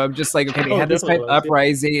me. So I'm just like, okay, they had this type of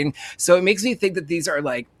uprising. So it makes me think that these are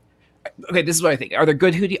like. Okay, this is what I think. Are they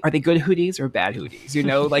good Houthis or bad Houthis? You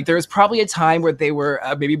know, like there was probably a time where they were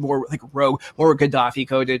maybe more like rogue, more Gaddafi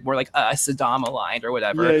coded, more like Saddam aligned or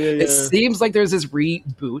whatever. Yeah. It seems like there's this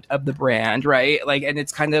reboot of the brand, right? Like, and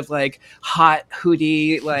it's kind of like hot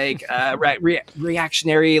Houthi, like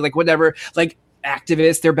reactionary, like whatever, like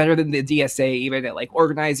activists. They're better than the DSA even at like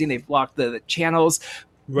organizing. They've blocked the channels,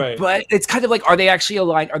 right? But it's kind of like, are they actually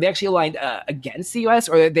aligned? Are they actually aligned against the U.S.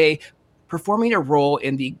 or are they performing a role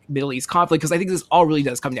in the Middle East conflict? Because I think this all really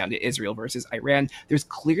does come down to Israel versus Iran. There's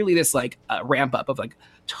clearly this like ramp up of like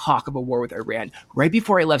talk of a war with Iran. Right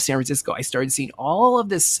before I left San Francisco, I started seeing all of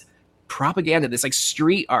this propaganda, this like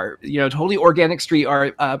street art, totally organic street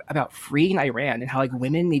art about freeing Iran and how like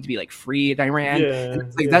women need to be like free in Iran. And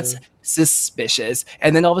it's like, that's suspicious.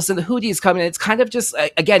 And then all of a sudden the Houthis come in. It's kind of just,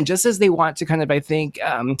 again, just as they want to kind of, I think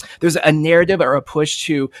there's a narrative or a push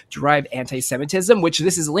to drive anti-Semitism, which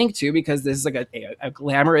this is linked to because this is like a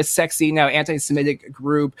glamorous, sexy, now anti-Semitic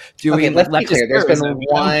group doing. Okay, let's be clear. There's been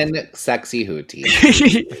one sexy Houthi.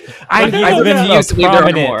 I've been a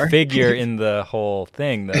prominent figure in the whole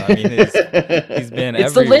thing, though. I mean, he's been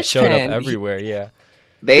showed up everywhere. Yeah.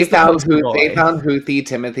 They Just the found poster boy. Houthi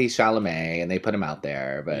Timothy Chalamet and they put him out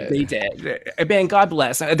there. But They did. Man, God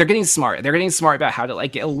bless. They're getting smart. They're getting smart about how to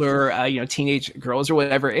like allure, teenage girls or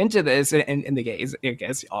whatever into this, and the gays, I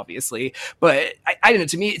guess, obviously. But I don't know.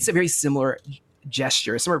 To me, it's a very similar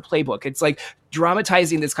gesture, similar playbook. It's like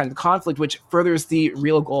dramatizing this kind of conflict, which furthers the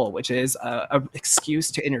real goal, which is an excuse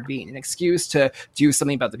to intervene, an excuse to do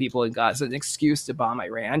something about the people in Gaza, an excuse to bomb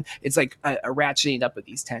Iran. It's like a ratcheting up of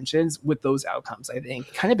these tensions with those outcomes, I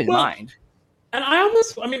think, kind of in mind. And I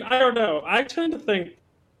don't know. I tend to think,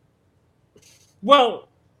 well,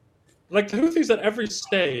 like the Houthis at every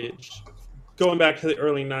stage, going back to the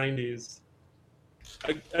early 90s,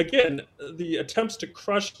 again, the attempts to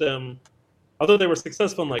crush them, although they were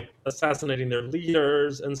successful in like assassinating their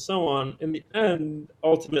leaders and so on, in the end,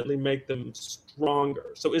 ultimately make them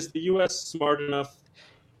stronger. So is the U.S. smart enough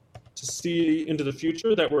to see into the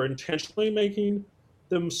future that we're intentionally making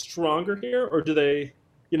them stronger here, or do they?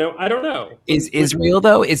 I don't know. Is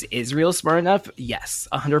Israel smart enough? Yes,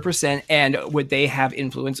 100%. And would they have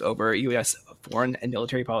influence over U.S. foreign and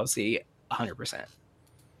military policy? 100%.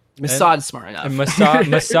 Mossad's smart enough. And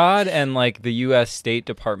Mossad and like the U.S. State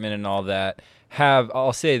Department and all that have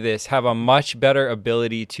a much better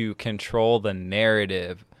ability to control the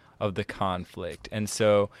narrative of the conflict. And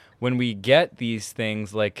so when we get these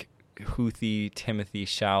things like Houthi Timothy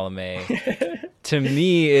Chalamet, to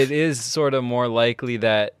me, it is sort of more likely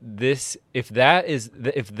that if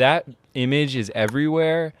that image is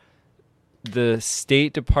everywhere, the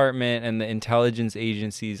State Department and the intelligence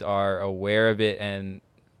agencies are aware of it and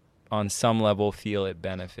on some level feel it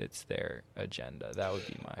benefits their agenda. That would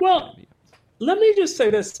be my point of view. Let me just say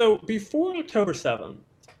this. So before October 7th,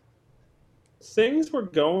 things were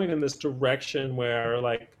going in this direction where,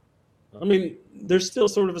 there's still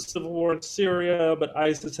sort of a civil war in Syria, but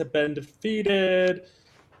ISIS had been defeated.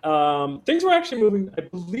 Things were actually moving, I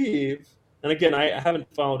believe, and again, I haven't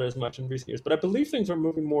followed it as much in recent years, but I believe things were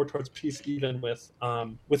moving more towards peace even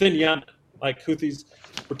within Yemen. Like Houthis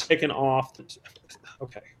were taken off.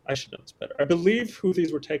 Okay, I should know this better. I believe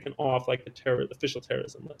Houthis were taken off like the official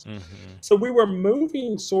terrorism list. Mm-hmm. So we were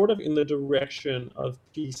moving sort of in the direction of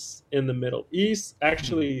peace in the Middle East.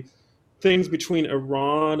 Actually, things between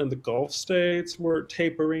Iran and the Gulf states were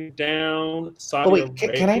tapering down.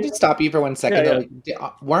 Can I just stop you for 1 second? Yeah.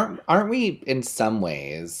 Aren't we in some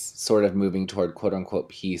ways sort of moving toward quote unquote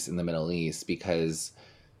peace in the Middle East because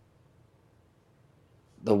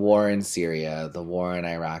the war in Syria, the war in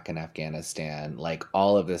Iraq and Afghanistan, like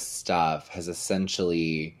all of this stuff has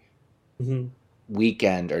essentially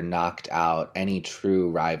weakened or knocked out any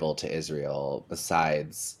true rival to Israel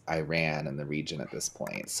besides Iran in the region at this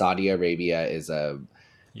point. Saudi Arabia is a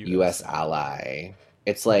US ally.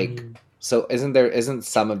 It's like, so isn't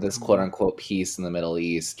some of this quote unquote peace in the Middle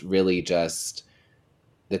East really just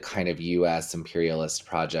the kind of US imperialist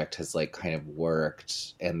project has like kind of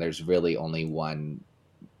worked and there's really only one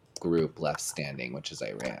group left standing, which is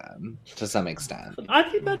Iran, to some extent? I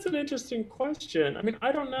think that's an interesting question. I mean,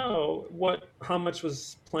 I don't know how much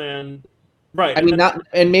was planned. Right. I mean,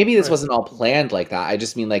 and maybe this wasn't all planned like that. I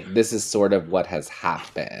just mean like this is sort of what has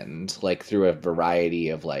happened, like through a variety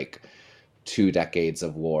of like 2 decades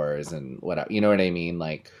of wars and whatever. You know what I mean?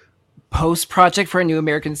 Like post-Project for a New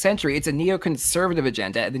American Century. It's a neoconservative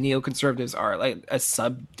agenda. The neoconservatives are like a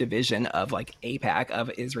subdivision of like AIPAC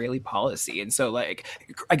of Israeli policy. And so like,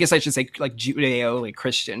 I guess I should say like Judeo, like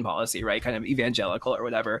Christian policy, right? Kind of evangelical or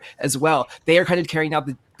whatever as well. They are kind of carrying out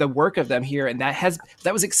the work of them here. And that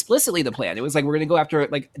was explicitly the plan. It was like, we're going to go after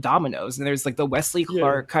like dominoes. And there's like the Wesley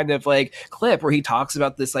Clark kind of like clip where he talks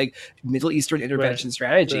about this like Middle Eastern intervention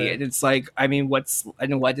strategy. Right. And it's like, I mean, what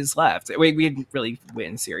is left? We didn't really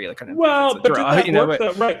win Syria, kind of. Well, but draw, did that work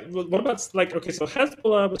though? Right. What about like, okay, so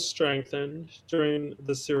Hezbollah was strengthened during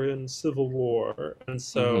the Syrian civil war. And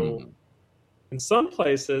so in some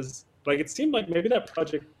places, like it seemed like maybe that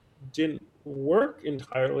project didn't work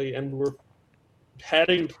entirely and we're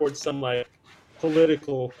heading towards some like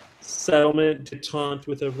political settlement detente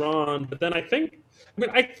with Iran. But then I think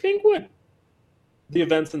what the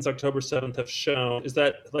events since October 7th have shown is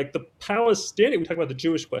that like the Palestinian, we talk about the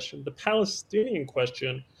Jewish question, the Palestinian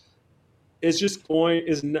question is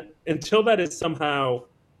until that is somehow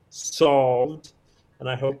solved, and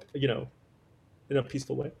I hope, in a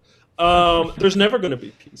peaceful way, there's never going to be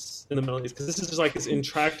peace in the Middle East because this is just like this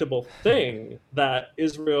intractable thing that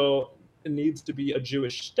Israel needs to be a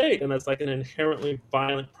Jewish state, and that's like an inherently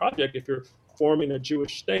violent project if you're forming a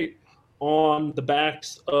Jewish state on the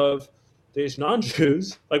backs of these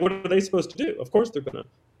non-Jews. Like, what are they supposed to do? Of course they're going to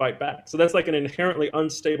fight back. So that's like an inherently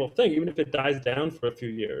unstable thing. Even if it dies down for a few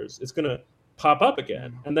years, it's going to pop up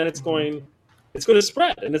again, and then it's going it's going to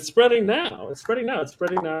spread, and it's spreading now. It's spreading now. It's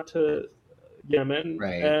spreading now to Yemen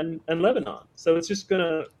Right. and Lebanon. So it's just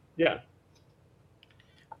gonna, yeah.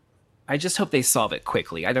 I just hope they solve it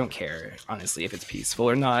quickly. I don't care, honestly, if it's peaceful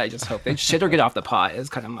or not. I just hope they shit or get off the pot is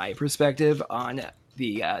kind of my perspective on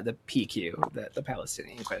the PQ, the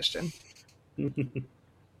Palestinian question.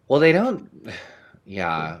 Well, they don't.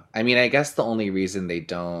 Yeah, I mean, I guess the only reason they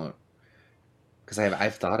don't, because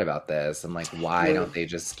I've thought about this. I'm like, why don't they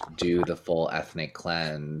just do the full ethnic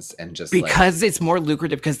cleanse and just Because it's more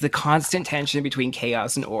lucrative. Because the constant tension between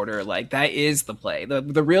chaos and order, like that is the play.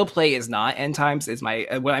 The real play is not end times. Is my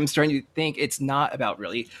what I'm starting to think. It's not about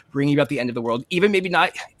really bringing about the end of the world. Even maybe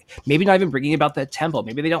not even bringing about the temple.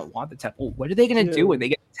 Maybe they don't want the temple. What are they going to do when they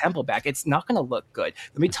get the temple back? It's not going to look good.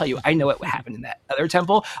 Let me tell you, I know what happened in that other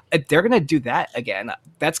temple. If they're going to do that again,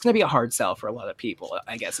 that's going to be a hard sell for a lot of people,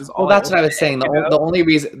 I guess. Is all. Well, that's what I was saying. The only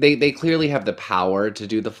reason they clearly have the power to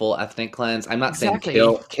do the full ethnic cleanse. I'm not saying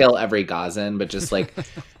kill every Gazan, but just like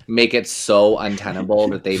make it so untenable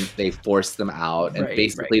that they force them out, and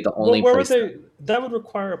basically the only where place would they? That would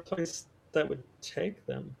require a place that would take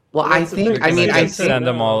them. Well, I think I send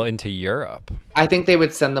them all into Europe. I think they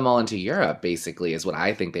would send them all into Europe. Basically, is what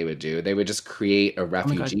I think they would do. They would just create a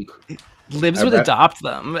refugee. Libs would adopt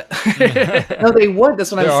them. No, they would.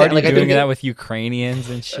 That's what I'm saying. Like doing that with Ukrainians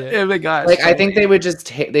and shit. Oh my gosh! Like I think they would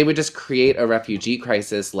just create a refugee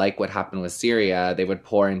crisis, like what happened with Syria. They would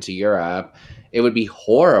pour into Europe. It would be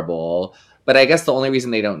horrible. But I guess the only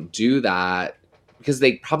reason they don't do that, because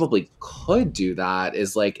they probably could do that,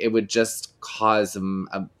 is like it would just cause them.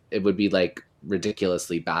 It would be like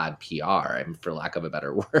ridiculously bad PR, for lack of a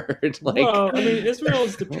better word. Like, well, I mean, Israel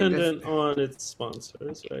is dependent on its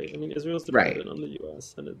sponsors, right? I mean, Israel's dependent on the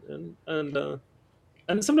U.S. and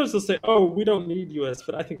sometimes they'll say, "Oh, we don't need U.S.,"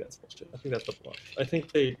 but I think that's bullshit. I think that's a bluff. I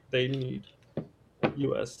think they need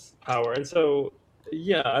U.S. power, and so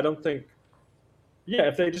yeah, I don't think. Yeah,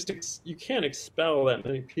 if they just you can't expel that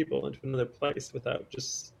many people into another place without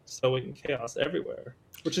just sowing chaos everywhere.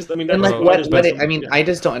 Which is, I mean, that's like what? But I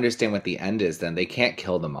just don't understand what the end is. Then they can't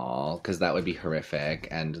kill them all, because that would be horrific,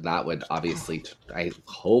 and that would obviously, I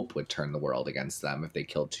hope, would turn the world against them if they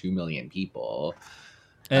killed 2 million people.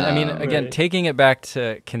 And I mean, again, taking it back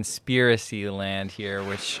to conspiracy land here,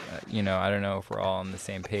 which I don't know if we're all on the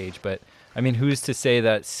same page, but I mean, who's to say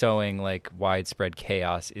that sowing like widespread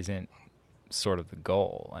chaos isn't sort of the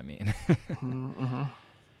goal? I mean,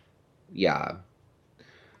 yeah,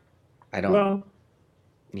 I don't. Well,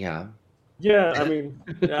 yeah. Yeah, I mean,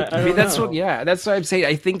 I mean that's what I'm saying.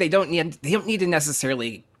 I think they don't need to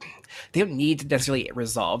necessarily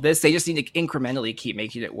resolve this. They just need to incrementally keep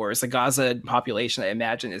making it worse. The Gaza population, I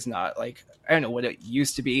imagine, is not like, I don't know what it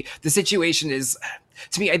used to be. The situation is,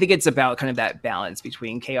 to me, I think it's about kind of that balance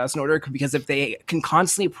between chaos and order, because if they can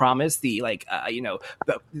constantly promise the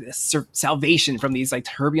salvation from these like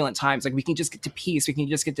turbulent times, like we can just get to peace, we can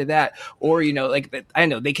just get to that, or I don't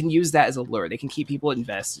know, they can use that as a lure. They can keep people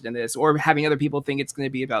invested in this, or having other people think it's going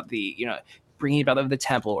to be about the bringing about of the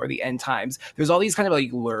temple or the end times. There's all these kind of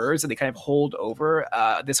like lures that they kind of hold over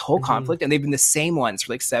this whole conflict, and they've been the same ones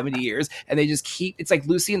for like 70 years, and they just keep, it's like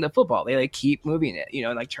Lucy in the football, they like keep moving it,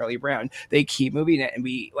 like Charlie Brown, they keep moving it, and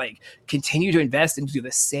we like continue to invest and do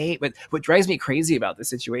the same. But what drives me crazy about this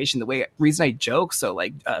situation, the reason I joke so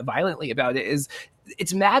like violently about it, is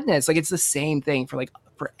it's madness. Like it's the same thing for like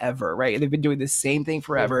forever, right? They've been doing the same thing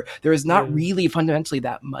forever. There is not really fundamentally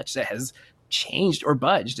that much that has changed or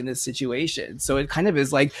budged in this situation. So it kind of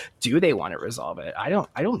is like, do they want to resolve it? I don't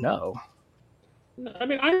know. I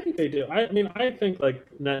mean, I think they do. I think like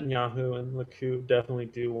Netanyahu and Likud definitely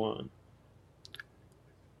do want.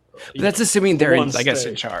 But that's assuming they're in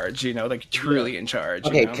charge, like truly in charge.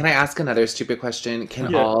 Okay, can I ask another stupid question?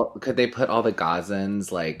 Could they put all the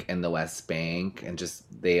Gazans like in the West Bank and just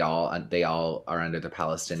they all are under the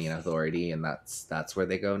Palestinian Authority, and that's where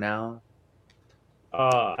they go now?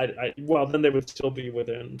 Well, then they would still be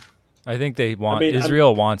within. I think they want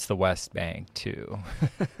Israel wants the West Bank too.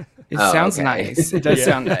 It sounds nice. It does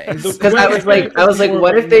sound nice. Because I was like,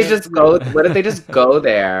 what if they just go? What if they just go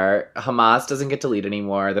there? Hamas doesn't get to lead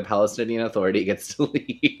anymore. The Palestinian Authority gets to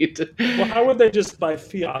lead. Well, how would they just by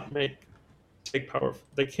fiat take power?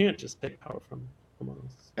 They can't just take power from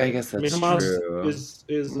Hamas. I guess that's Hamas true.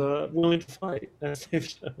 is willing to fight, as they've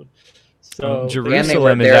shown. So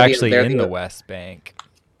Jerusalem is actually in the West Bank,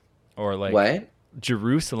 or like what?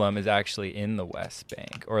 Jerusalem is actually in the West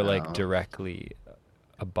Bank, or like directly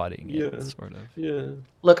abutting it, sort of. Yeah.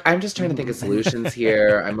 Look, I'm just trying to think of solutions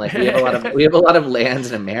here. I'm like, we have a lot of land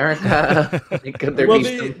in America. Could there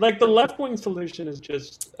be the left wing solution is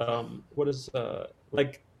just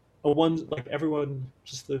like like everyone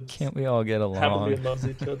just lives Can't we all get happily along? and loves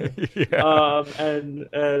each other. Yeah. And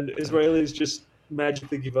Israelis just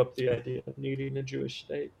magically give up the idea of needing a Jewish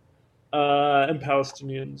state, and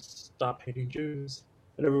Palestinians stop hating Jews,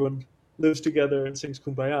 and everyone lives together and sings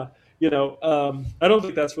Kumbaya. I don't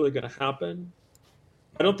think that's really going to happen.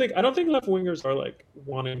 I don't think left wingers are like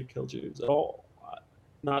wanting to kill Jews at all.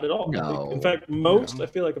 Not at all. I think, in No. fact, I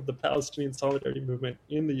feel like, of the Palestinian solidarity movement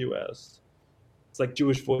in the U.S., it's like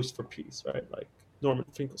Jewish Voice for Peace, right? Like Norman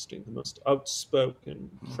Finkelstein, the most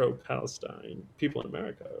outspoken pro-Palestine people in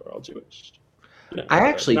America, are all Jewish. I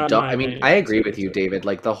actually not don't. my I mean, opinion, I agree with so- you, David.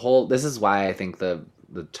 Like this is why I think the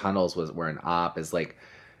tunnels were an op. Is like,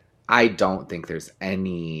 I don't think there's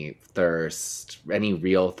any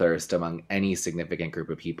real thirst among any significant group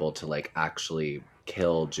of people to like actually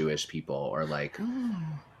kill Jewish people or like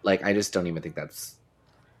I just don't even think that's.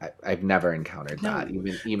 I've never encountered No. that,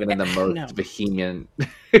 even in the most No. vehement,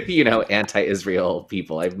 anti-Israel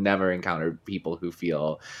people. I've never encountered people who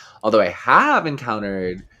feel. Although I have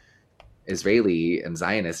encountered Israeli and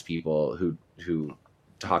Zionist people who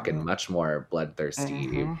talk in much more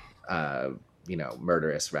bloodthirsty,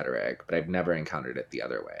 murderous rhetoric, but I've never encountered it the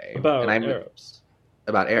other way. about and I'm Arabs.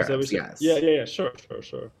 about Is that what Arabs, you're yes, saying? Yeah,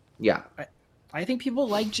 sure. yeah. I think people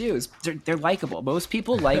like Jews. They're likable. Most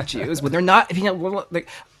people like Jews when they're not.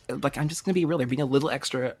 Like I'm just gonna be real. They're being a little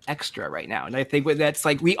extra right now, and I think that's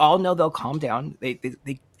like we all know they'll calm down. They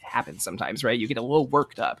happen sometimes, right? You get a little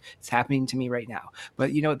worked up. It's happening to me right now,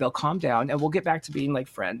 but they'll calm down, and we'll get back to being like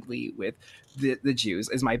friendly with the Jews,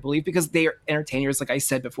 is my belief, because they are entertainers. Like I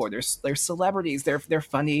said before, they're celebrities. They're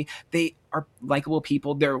funny. They are likable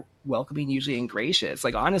people. They're welcoming usually and gracious.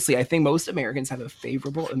 Like honestly, I think most Americans have a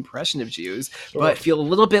favorable impression of Jews, but feel a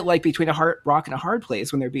little bit like between a rock and a hard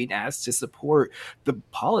place when they're being asked to support the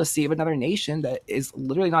policy of another nation that is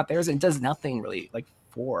literally not theirs and does nothing really like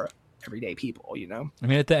for everyday people. I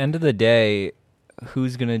mean, at the end of the day,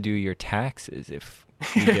 who's gonna do your taxes if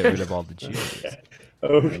you get rid of all the Jews?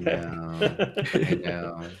 Okay.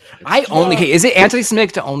 I know. Is it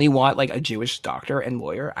anti-Semitic to only want like a Jewish doctor and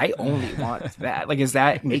lawyer? I only want that. Like, is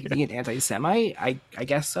that make me an anti-Semite? I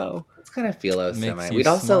guess so. It's kind of philo Makes Semite. you We'd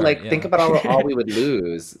also smart, think about all we would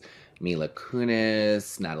lose. Mila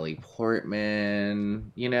Kunis, Natalie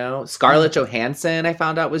Portman, Scarlett Johansson. I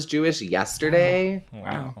found out was Jewish yesterday.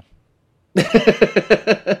 Wow.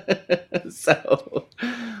 So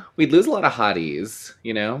we'd lose a lot of hotties,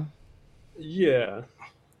 Yeah.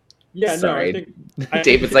 Sorry. No, I think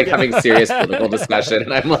David's like having serious political discussion,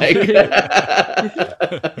 and I'm like,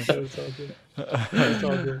 It's all good. It's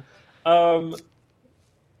all good.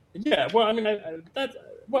 Yeah. Well, I mean,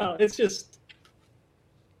 it's just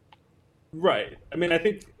right. I mean, I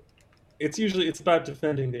think it's about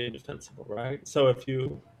defending the indefensible, right? So if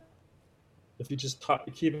you just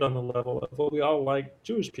keep it on the level of, well, we all like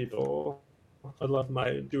Jewish people, I love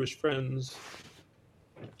my Jewish friends,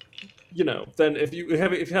 then if you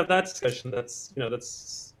have that discussion, that's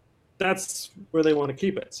where they want to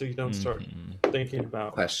keep it. So you don't start thinking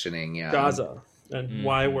about questioning, Gaza and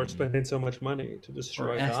why we're spending so much money to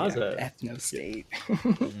destroy Gaza. Ethno state.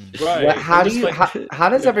 Right. Well, how does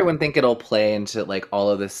Yeah. everyone think it'll play into like all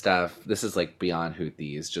of this stuff? This is like beyond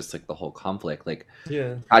Houthis, just like the whole conflict. Like,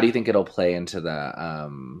 Yeah. how do you think it'll play into the?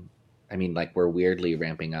 I mean, like we're weirdly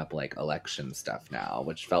ramping up like election stuff now,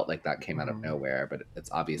 which felt like that came out of nowhere, but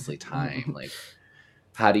it's obviously time. Like,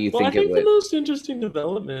 how do you Well, think I think it would? the most interesting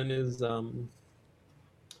development is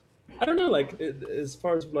I don't know, like as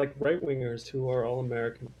far as like right wingers who are all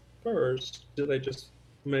American first, do they just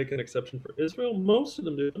make an exception for Israel? Most of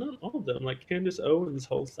them do, but not all of them. Like Candace Owens'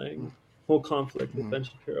 whole conflict with Ben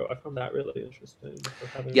Shapiro, I found that really interesting.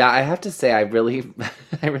 Yeah, I have to say, I really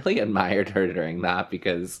admired her during that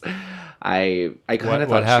because I kind of thought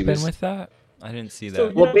What happened she was. with that? I didn't see So,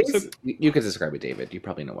 that. Well, Yeah, so- you could describe it, David. You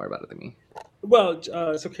probably know more about it than me. Well,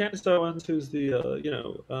 so Candace Owens, who's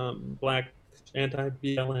the black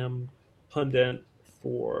anti-BLM pundit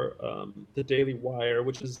for the Daily Wire,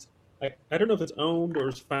 which is I don't know if it's owned or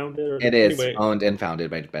is founded. Or It is anyway, owned and founded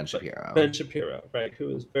by Ben Shapiro. Ben Shapiro, right? Who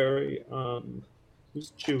is very who's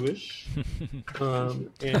Jewish and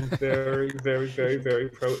very, very, very, very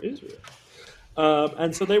pro-Israel.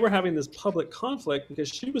 And so they were having this public conflict because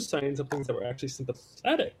she was saying some things that were actually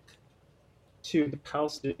sympathetic to the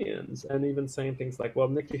Palestinians, and even saying things like, well,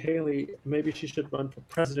 Nikki Haley, maybe she should run for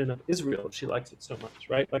president of Israel if she likes it so much,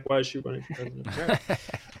 right? Like, why is she running for president of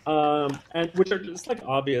America? And which are just like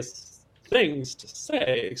obvious things to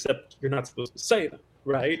say, except you're not supposed to say them,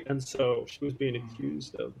 right? And so she was being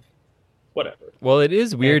accused of whatever. Well, it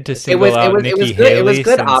is weird to It single was out Nikki good. Haley. It was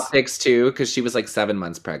good since- optics too, because she was like 7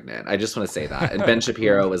 months pregnant. I just want to say that. And Ben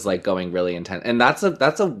Shapiro was like going really intense, and that's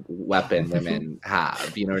a weapon women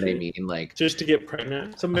have. You know what I mean? Like, Just to get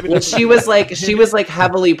pregnant. So maybe well, that's she was like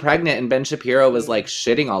heavily pregnant, and Ben Shapiro was like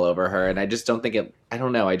shitting all over her. And I just don't think it. I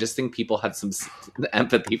don't know. I just think people had some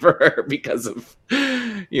empathy for her because of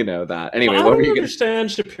that. Anyway, I what were don't you gonna?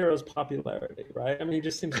 understand Shapiro's popularity, right? I mean, he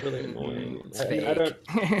just seems really annoying. I don't.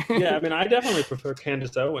 Yeah, I mean, I definitely prefer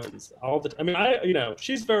Candace Owens all the time. I mean,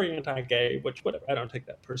 she's very anti-gay, which whatever. I don't take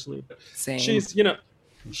that personally, but Same. she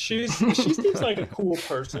seems like a cool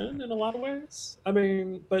person in a lot of ways. I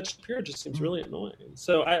mean, but Shapiro just seems really annoying.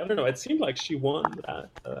 So I don't know. It seemed like she won that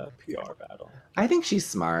PR battle. I think she's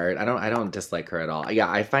smart. I don't dislike her at all. Yeah,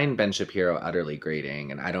 I find Ben Shapiro utterly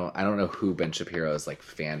grating, and I don't know who Ben Shapiro's like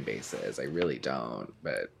fan base is. I really don't.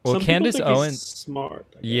 But Well, Some people Candace think he's Owens. smart.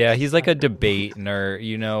 I Yeah, guess. he's like a debate nerd.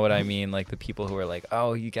 You know what I mean? Like the people who are like,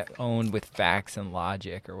 "Oh, you get owned with facts and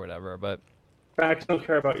logic or whatever." But Facts don't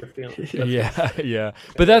care about your feelings. yeah.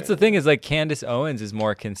 But that's the thing is like Candace Owens is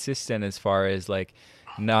more consistent as far as like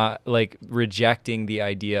not like rejecting the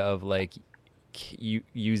idea of like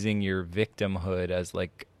using your victimhood as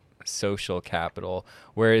like social capital,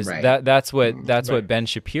 whereas Right. that's what Right. Ben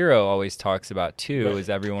Shapiro always talks about too. Right. Is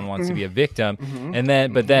everyone wants to be a victim, and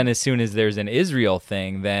then as soon as there's an Israel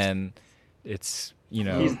thing, then it's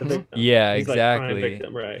He's the victim. yeah, He's like prime exactly,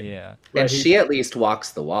 victim, right? yeah. Right, and he's- she at least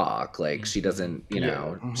walks the walk. Like she doesn't, she's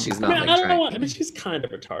not I mean, like I don't trying. know. I mean, she's kind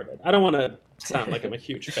of retarded. I don't want to sound like I'm a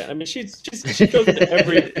huge fan. I mean, she goes into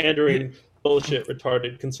every pandering, bullshit,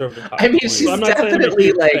 retarded conservative. I mean, point. she's So I'm not saying I'm a definitely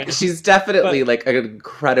huge like fan. she's definitely like an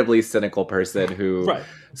incredibly cynical person who Right.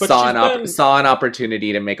 But saw she's been- saw an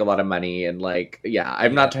opportunity to make a lot of money, and like, yeah,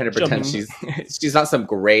 I'm not trying to pretend she's not some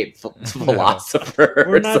great philosopher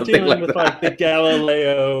We're or not something dealing like with that. like the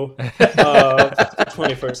Galileo of the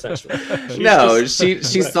 21st century. She's No,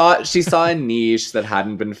 just- she saw a niche that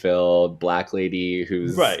hadn't been filled. Black lady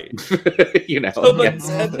who's Right. So So, but yes.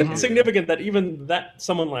 it's significant that even that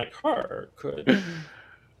someone like her could.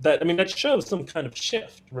 That shows some kind of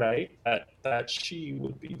shift, right? That she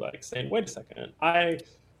would be like saying, "Wait a second,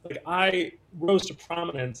 I rose to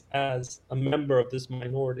prominence as a member of this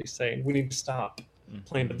minority, saying we need to stop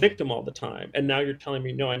playing the victim all the time, and now you're telling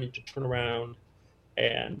me no, I need to turn around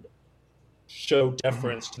and show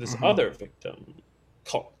deference to this other victim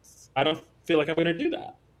cult. I don't feel like I'm going to do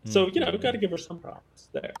that. So we've got to give her some props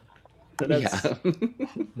there." That's, Yeah.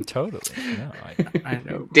 Totally. No, I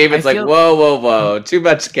know. David's I like, feel- whoa, too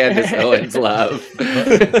much Candace Owens love.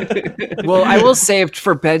 Well, I will say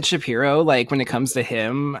for Ben Shapiro, like when it comes to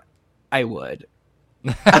him, I would.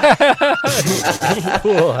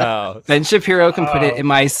 Full House. Ben Shapiro can put it in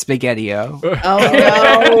my Spaghetti-O. Oh no!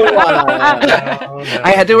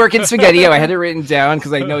 I had to work in Spaghetti-O. I had it written down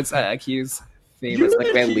because I know it's Q's favorite.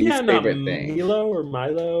 like my least favorite thing. Milo or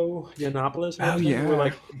Milo Yiannopoulos. Oh, yeah. Were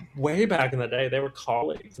like way back in the day. They were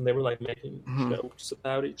colleagues, and they were like making Mhm. jokes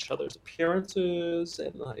about each other's appearances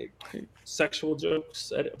and like sexual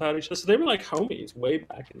jokes about each other. So they were like homies way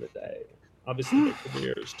back in the day. Obviously, their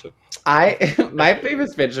careers took. My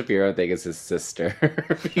favorite Ben Shapiro thing is his sister.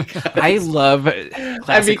 because, I love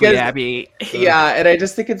classically because- Abby. yeah, and I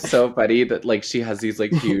just think it's so funny that like she has these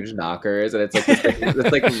like huge knockers, and it's like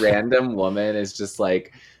this like random woman is just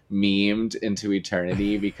like memed into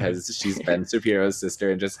eternity because she's Ben Shapiro's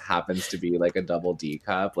sister and just happens to be like a double D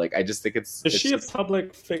cup. Like I just think Is it's she just, a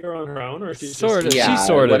public figure on her own, or is she Sort just, of. yeah. She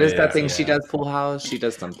sort of What is that is, thing she yeah. does? Full House. She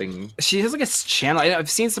does something. She has like a channel. I've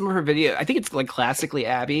seen some of her video. I think it's like classically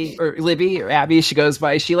Abby or Libby or Abby. She goes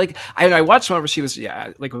by. She like I watched one where she was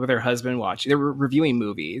like with her husband watching. They were reviewing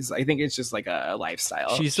movies. I think it's just like a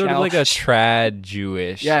lifestyle. She's sort channel. of like a trad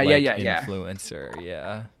Jewish Yeah, like, yeah. influencer.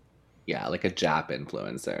 Yeah. Yeah, like a Jap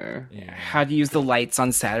influencer. how to use the lights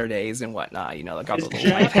on Saturdays and whatnot. Like all Is the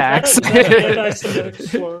little Jap- life hacks. Is that anti-Semitic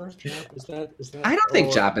slur? Is that? I don't think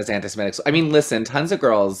or- Jap is anti-Semitic. I mean, listen, tons of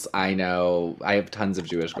girls I know. I have tons of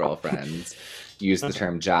Jewish girlfriends. Use the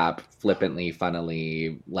term Jap flippantly,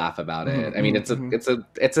 funnily, laugh about it. I mean, it's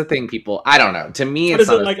a thing. People, I don't know. To me, But it's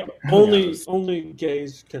is it not like only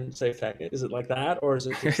gays can say faggot? Is it like that, or is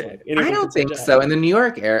it just like anyone I can don't say think Jap? so. In the New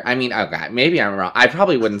York area, I mean, okay, maybe I'm wrong. I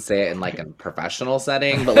probably wouldn't say it in like a professional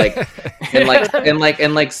setting, but like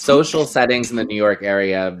in like social settings in the New York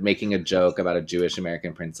area, making a joke about a Jewish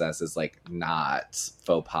American princess is like not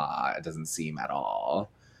faux pas. It doesn't seem at all.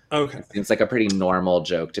 Okay. It seems like a pretty normal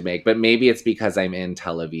joke to make, but maybe it's because I'm in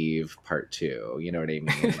Tel Aviv part 2. You know what I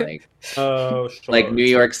mean? Like, Oh, sure. like New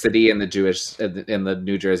York City and in the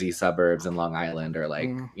New Jersey suburbs and Long Island are like,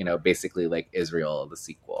 you know, basically like Israel, the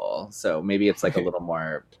sequel. So maybe it's like a little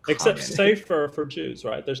more Except common. safer for Jews,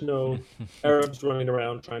 right? There's no Arabs running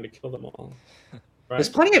around trying to kill them all. Right? There's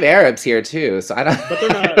plenty of Arabs here too, so I don't. But they're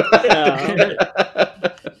not.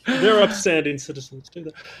 Yeah, they're upstanding citizens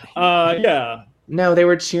too. Yeah. No, they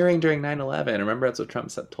were cheering during 9/11. Remember, that's what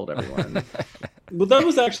Trump told everyone. Well, that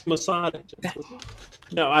was actually Mossad agents, wasn't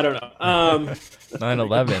it? No, I don't know.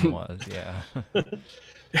 9/11 was, yeah.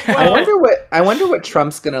 I wonder what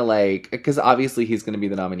Trump's gonna like, because obviously he's gonna be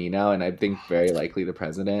the nominee now, and I think very likely the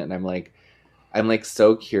president. And I'm like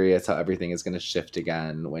so curious how everything is gonna shift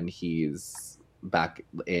again when he's back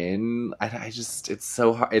in. I just it's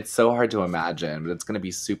so hard to imagine, but it's gonna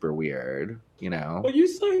be super weird, you know. Well, you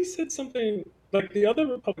saw he said something like the other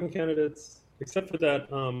Republican candidates, except for that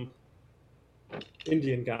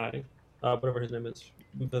Indian guy, whatever his name is,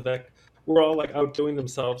 Vivek, were all like outdoing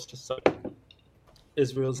themselves to suck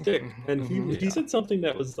Israel's dick. And he said something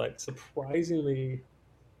that was like surprisingly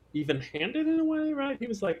even-handed in a way, right? He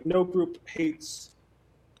was like, no group hates,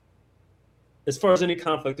 as far as any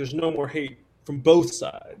conflict, there's no more hate from both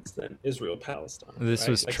sides than Israel-Palestine. This right?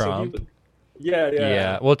 was like, Trump. So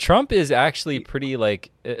yeah. Well, Trump is actually pretty,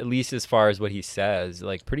 like, at least as far as what he says,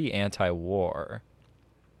 like, pretty anti-war.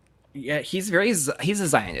 Yeah, he's a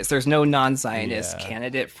Zionist. There's no non-Zionist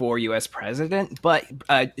candidate for U.S. president, but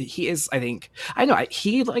he is. I don't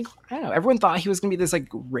know. Everyone thought he was gonna be this like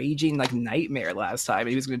raging like nightmare last time, and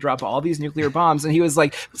he was gonna drop all these nuclear bombs, and he was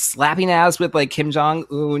like slapping ass with like Kim Jong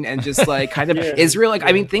Un and just like kind of Israel. Like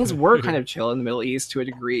I mean, things were kind of chill in the Middle East to a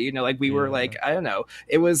degree. You know, like we were like I don't know.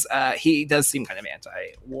 It was he does seem kind of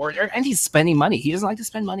anti-war, and he's spending money. He doesn't like to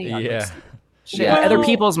spend money on this. Shit, other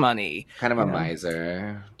people's money. Kind of a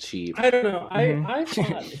miser, cheap. I don't know. I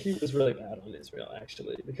thought he was really bad on Israel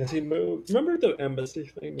actually because he moved. Remember the embassy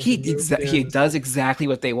thing? He does exactly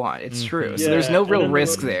what they want. It's true. So there's no real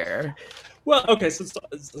risk there. Well, okay. So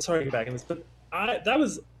sorry to get back in this, but that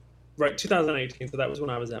was right 2018. So that was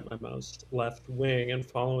when I was at my most left wing and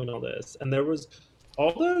following all this, and there was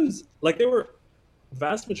all those like they were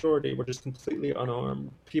vast majority were just completely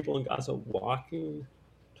unarmed people in Gaza walking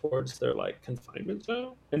towards their like confinement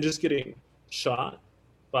zone and just getting shot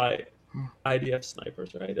by IDF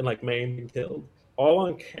snipers, right? And like maimed and killed, all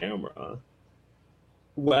on camera,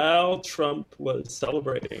 while Trump was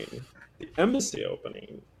celebrating the embassy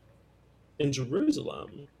opening in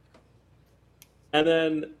Jerusalem. And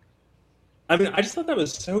then, I mean, I just thought that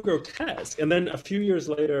was so grotesque. And then a few years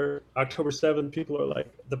later, October 7th, people are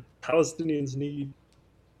like, the Palestinians need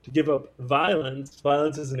to give up violence.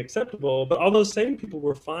 Violence isn't acceptable, but all those same people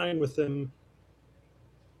were fine with them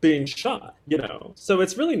being shot, you know? So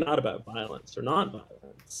it's really not about violence or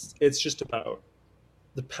non-violence. It's just about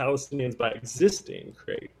the Palestinians, by existing,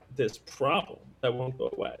 create this problem that won't go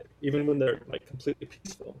away, even when they're like completely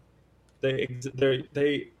peaceful.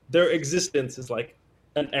 Their existence is like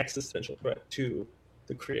an existential threat to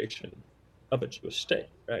the creation of a Jewish state,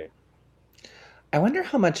 right? I wonder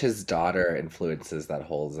how much his daughter influences that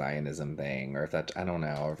whole Zionism thing, or if that, I don't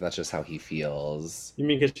know, or if that's just how he feels. You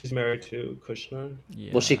mean because she's married to Kushner?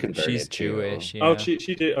 Yeah. Well, she converted. She's Jewish. Yeah. Oh, she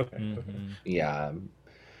did. Okay. Mm-hmm. Yeah.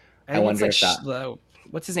 I wonder if that.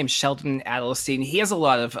 What's his name? Sheldon Adelstein. He has a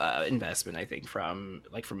lot of investment, I think, from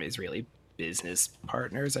Israeli business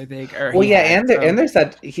partners, I think. Well, yeah, and there's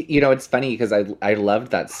that. You know, it's funny because I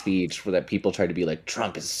loved that speech where that people tried to be like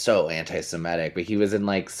Trump is so anti-Semitic, but he was in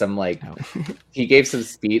like some like he gave some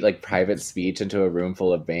speech, like private speech, into a room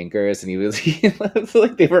full of bankers, and he was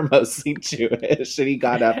like they were mostly Jewish, and he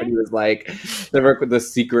got up and he was like the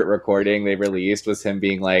secret recording they released was him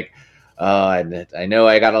being like, oh, I know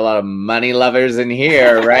I got a lot of money lovers in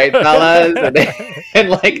here, right, fellas? And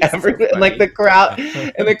like everyone, like the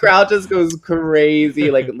crowd just goes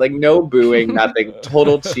crazy, like no booing, nothing,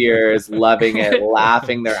 total cheers, loving it,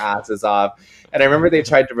 laughing their asses off. And I remember they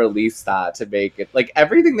tried to release that to make it like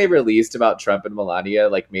everything they released about Trump and Melania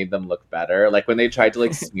like made them look better. Like when they tried to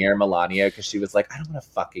like smear Melania because she was like, I don't want to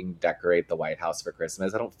fucking decorate the White House for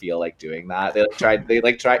Christmas. I don't feel like doing that. They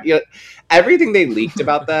tried, you know, everything they leaked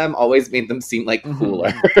about them always made them seem like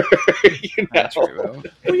cooler. You know? That's true.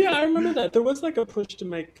 Well, yeah, I remember that. There was like a push to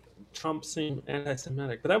make Trump seem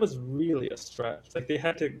anti-Semitic, but that was really a stretch. Like they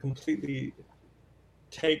had to completely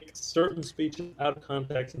take certain speeches out of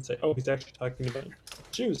context and say, "Oh, he's actually talking about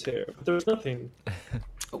Jews here," but there was nothing.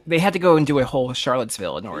 They had to go and do a whole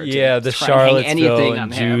Charlottesville in order Yeah, to the try and hang Charlottesville anything and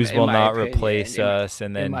on him, Jews in will my not opinion. replace us,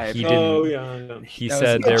 and then my he opinion. didn't. Oh yeah. He That was-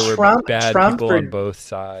 said there were Trump- bad Trump people for- on both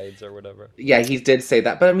sides or whatever. Yeah, he did say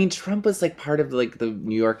that, but I mean, Trump was like part of like the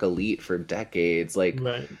New York elite for decades. Like,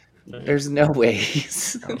 Right. there's no way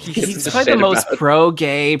he's He's probably the most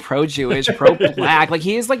pro-gay, pro-Jewish, pro-black. Like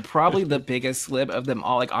he is like probably the biggest slib of them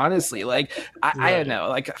all. Like honestly, like I don't know.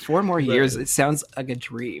 Like 4 more years, it sounds like a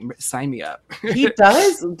dream. Sign me up. He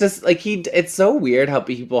does just like it's so weird how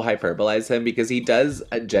people hyperbolize him because he does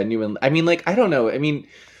a genuine. I mean, like I don't know. I mean,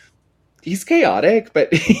 he's chaotic,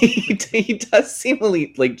 but he does seem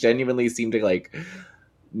like genuinely seem to like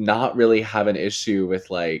not really have an issue with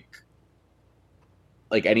like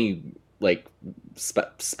any like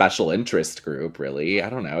special interest group, really. I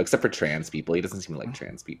don't know, except for trans people. He doesn't seem to like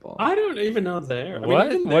trans people. I don't even know there. I mean, What?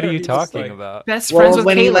 even What there, are you he's just talking like- about? Best friends with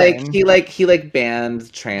when Caitlyn. he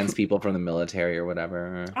banned trans people from the military or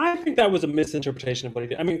whatever. I think that was a misinterpretation of what he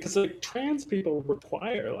did. I mean, because like trans people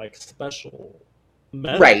require like special.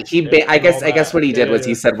 Right. I guess what he did was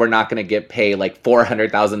he said. said we're not going to get paid like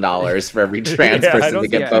 $400,000 for every trans Yeah, I person don't to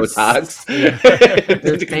get think-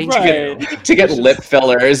 Botox, Thank Right. to get lip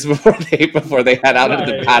fillers before they head out into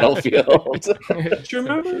the Right. battlefield. Do you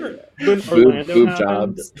remember when Orlando boob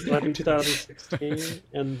happened, jobs. like in 2016,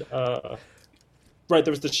 and right,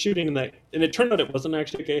 there was the shooting, and it turned out it wasn't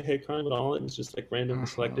actually a gay hate crime at all. It was just like randomly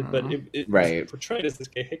selected, but it Right. was portrayed as this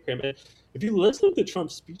gay hate crime. And if you listen to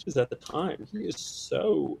Trump's speeches at the time, he is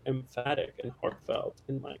so emphatic and heartfelt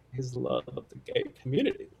in like his love of the gay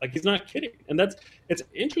community. Like he's not kidding, and it's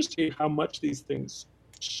interesting how much these things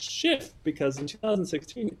shift because in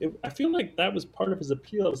 2016, I feel like that was part of his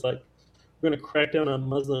appeal. It was like, we're going to crack down on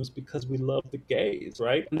Muslims because we love the gays,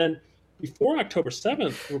 right? And then before October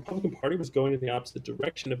 7th, the Republican Party was going in the opposite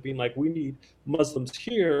direction of being like, we need Muslims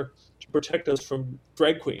here to protect us from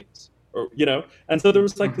drag queens, or And so there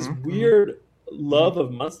was like this weird love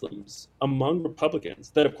of Muslims among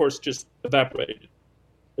Republicans that, of course, just evaporated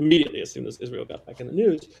immediately as soon as Israel got back in the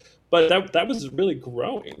news. But that was really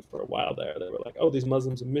growing for a while there. They were like, oh, these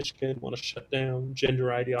Muslims in Michigan want to shut down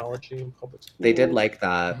gender ideology in public schools. They did like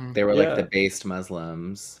that. They were Yeah. like the based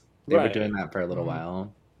Muslims. They were Right. doing that for a little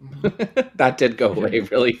while. That did go away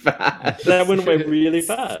really fast. That went away really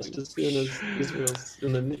fast as soon as Israel's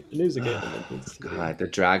in the news again. God, the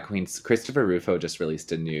drag queens. Christopher Rufo just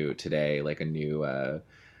released a new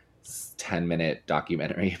 10-minute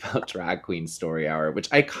documentary about drag queen story hour, which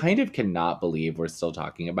I kind of cannot believe we're still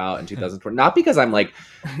talking about in 2020. Not because I'm like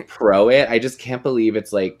pro it, I just can't believe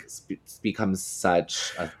it's like become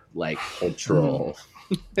such a like cultural.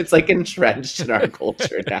 It's like entrenched in our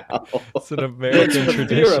culture now. It's an American The fear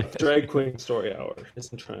tradition. of drag queen story hour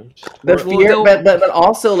is entrenched. The Well, fear, they'll- but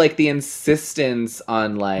also like the insistence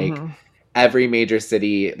on like Mhm. every major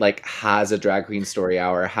city like has a drag queen story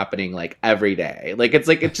hour happening like every day. Like it's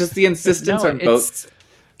just the insistence No, on both. it's-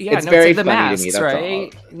 Yeah, It's no, very it's like the funny to masks, me, that's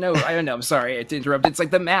right? No, I don't know. I'm sorry to interrupt. It's like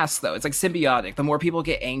the mask, though. It's like symbiotic. The more people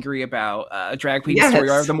get angry about a drag queen Yes. story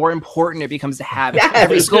arc, the more important it becomes to have it. Yes.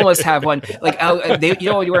 Every school must have one. Like, you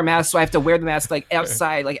don't wear a mask, so I have to wear the mask like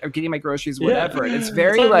outside, like getting my groceries, whatever. And it's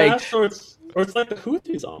very It's like, mask, or it's like the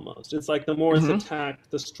Houthis almost. It's like the more it's Mhm. attacked,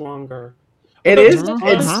 the stronger. It But is.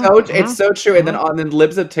 mhm, It's so true. And then on the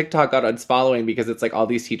libs of TikTok got unfollowing because it's like all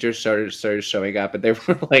these teachers started showing up, and they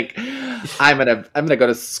were like, "I'm gonna go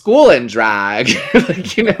to school in drag."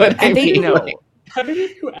 Like, you know what I and they mean? know. Like, Have any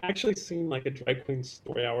of you actually seen like a drag queen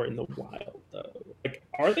story hour in the wild though? Like,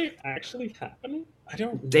 are they actually happening? I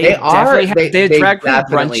don't. They, They are- definitely have they drag queen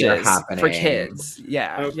definitely are brunches for happening. kids.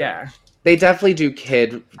 Yeah, Okay. yeah. they definitely do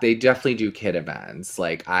kid events.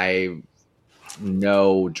 Like I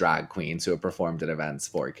know drag queens who have performed at events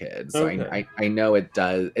for kids, so Okay. I know it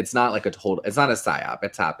does. It's not like it's not a psyop.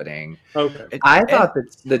 It's happening. Okay. I thought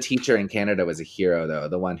that the teacher in Canada was a hero, though.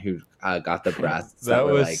 The one who got the breasts. That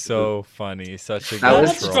were, was like, so funny. Such a That good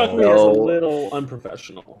was That struck troll. me as a So- little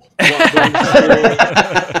unprofessional.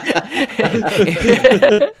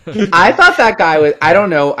 I thought that guy was. I don't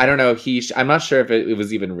know. I'm not sure if it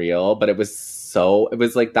was even real, but it was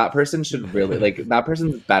like that person should really like that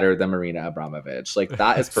person's better than Marina Abramovich. Like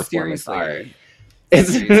that is performance art. Seriously.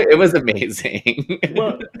 It was amazing.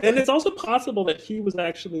 Well, and it's also possible that he was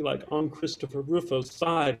actually like on Christopher Rufo's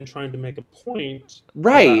side and trying to make a point.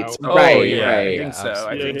 Right, about- right, yeah, I right. think so. I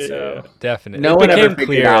absolutely. think so. Definitely. No It one ever became figured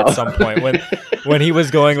clear out. at some point when he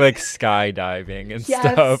was going like skydiving and Yes,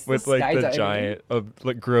 stuff the with like the skydiving. giant, like I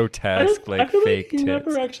don't- grotesque, I like feel fake like he tits.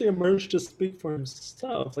 never actually emerged to speak for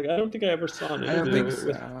himself. Like I don't think I ever saw an I don't interview think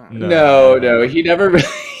with. so. No, he never really,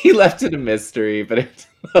 he left it a mystery, but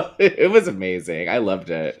it was amazing. I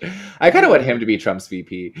loved it. I kind of want him to be Trump's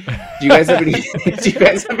VP. Do you guys have any? Do you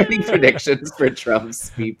guys have any predictions for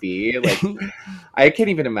Trump's VP? Like, I can't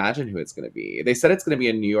even imagine who it's going to be. They said it's going to be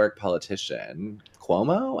a New York politician,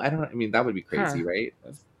 Cuomo. I mean, that would be crazy, Huh. right?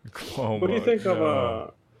 What do you think no.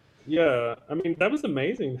 of? Yeah, I mean that was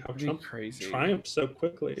amazing how That'd be Trump crazy. triumphed so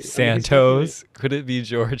quickly. I mean, he's Santos? Could it be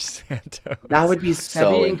George Santos? That would be That'd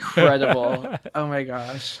so. be incredible. Oh my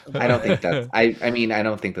gosh. I don't think that's. I mean, I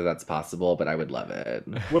don't think that that's possible, but I would love it.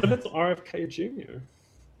 What if it's RFK Jr.?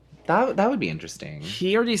 That would be interesting.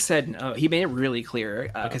 He already said no. He made it really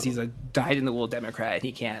clear because he's a dyed-in-the-wool Democrat. And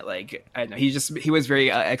he can't like. I don't know. He was very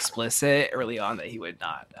explicit early on that he would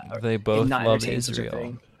not. They both not love entertain such a Israel.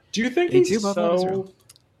 thing. Do you think They he's do both love so Israel.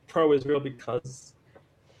 pro-Israel because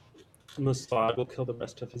Mossad will kill the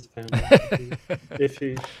rest of his family if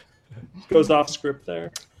he goes off script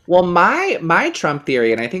there? Well, my Trump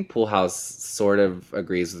theory, and I think Poolhouse sort of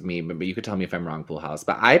agrees with me, but you could tell me if I'm wrong, Poolhouse.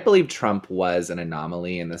 But I believe Trump was an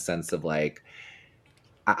anomaly in the sense of like,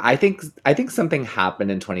 I think something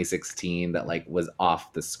happened in 2016 that like was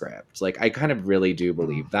off the script. Like I kind of really do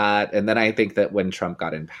believe that. And then I think that when Trump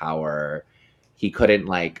got in power, he couldn't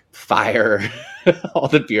like fire all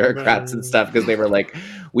the bureaucrats and stuff because they were like,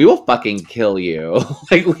 we will fucking kill you.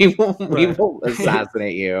 Like we will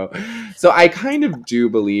assassinate you. So I kind of do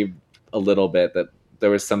believe a little bit that there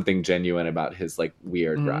was something genuine about his like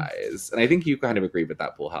weird rise. And I think you kind of agree with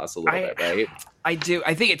that, Poolhouse, a little bit, right? I do.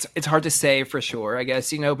 I think it's hard to say for sure, I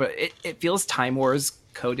guess, but it feels Time Wars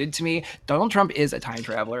coded to me. Donald Trump is a time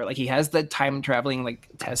traveler. Like he has the time traveling like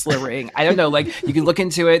Tesla ring. I don't know. Like you can look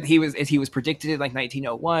into it. He was predicted in like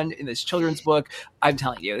 1901 in this children's book. I'm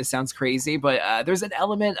telling you, this sounds crazy, but there's an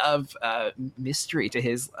element of mystery to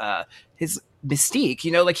his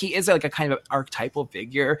mystique. Like he is like a kind of archetypal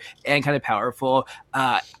figure and kind of powerful.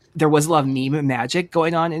 There was a lot of meme magic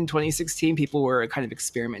going on in 2016. People were kind of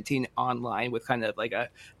experimenting online with kind of like a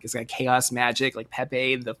chaos magic, like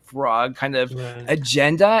Pepe the Frog kind of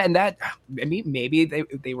agenda. And that, I mean, maybe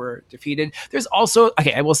they were defeated. There's also,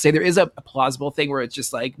 okay, I will say there is a plausible thing where it's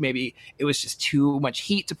just like, maybe it was just too much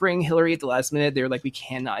heat to bring Hillary at the last minute. They're like, we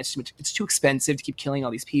cannot, it's too expensive to keep killing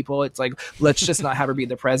all these people. It's like, let's just not have her be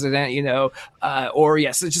the president, or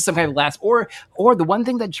yes, it's just some kind of last, or the one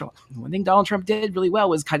thing Donald Trump did really well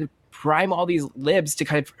was kind of prime all these libs to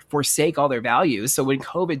kind of forsake all their values. So when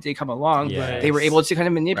COVID did come along, they were able to kind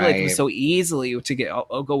of manipulate them so easily to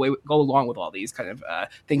go along with all these kind of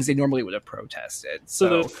things they normally would have protested.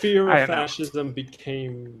 So the fear of fascism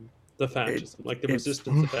became the fascism, like the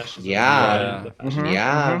resistance to fascism. Yeah.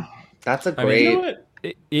 Yeah. That's a great.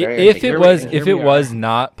 If it was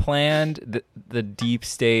not planned, the deep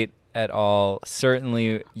state at all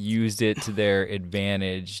certainly used it to their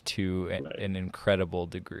advantage to an incredible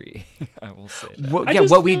degree. I will say that. I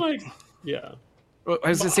was going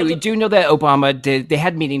to say, we do know that Obama they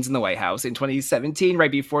had meetings in the White House in 2017, right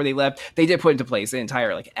before they left. They did put into place an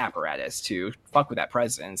entire like apparatus to fuck with that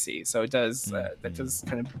presidency. So it does, that does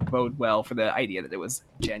kind of bode well for the idea that it was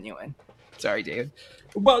genuine. Sorry, David.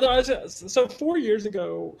 Well, so 4 years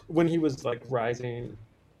ago when he was like rising,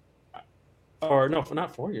 or no,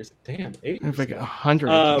 not 4 years. Damn, 8 years. Like ago. 100.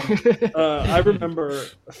 I remember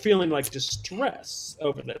feeling like distress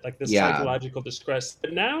over that, like this psychological distress.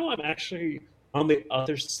 But now I'm actually on the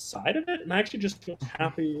other side of it, and I actually just feel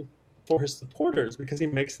happy for his supporters because he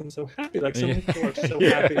makes them so happy. Like so many people are so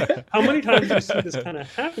happy. How many times do you see this kind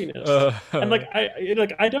of happiness? And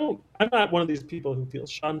I'm not one of these people who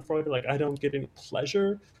feels schadenfreude. Like I don't get any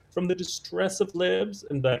pleasure from the distress of libs,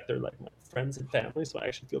 and that they're like my friends and family, so I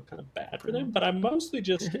actually feel kind of bad for them. But I'm mostly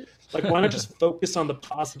just like, why not just focus on the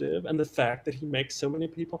positive and the fact that he makes so many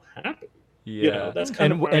people happy? Yeah, that's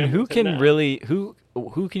kind of and who can really who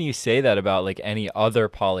can you say that about? Like any other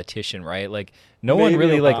politician, right? Like no one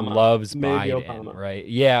really Obama. like loves Maybe Biden, Obama. right?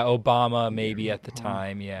 Yeah, Obama maybe at the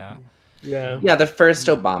time. Yeah. The first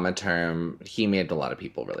Obama term, he made a lot of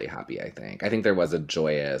people really happy. I think there was a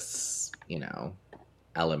joyous,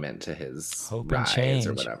 element to his Hope rise and change.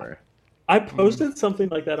 or whatever. I posted something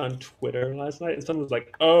like that on Twitter last night, and someone was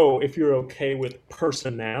like, "Oh, if you're okay with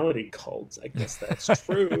personality cults, I guess that's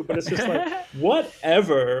true." But it's just like,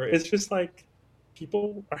 whatever. It's just like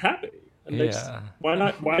people are happy. And they just, why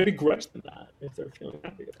not? Why begrudge them that if they're feeling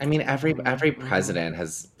happy? I mean, every president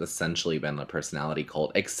has essentially been a personality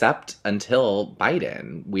cult, except until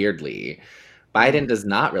Biden. Weirdly, Biden does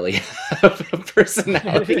not really have a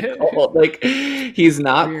personality cult. Like, he's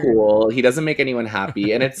not cool. He doesn't make anyone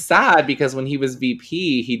happy, and it's sad because when he was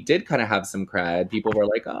VP, he did kind of have some cred. People were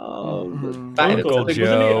like, "Oh, Biden's Uncle like,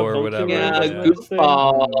 Joe or whatever." Yeah,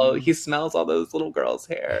 goofball. He smells all those little girls'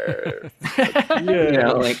 hair. You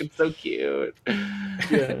know, like, it's so cute.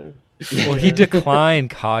 Yeah. Well, he declined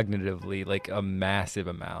cognitively like a massive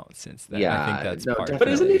amount since then. I think that's part of it. But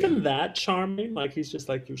isn't even that charming? Like, he's just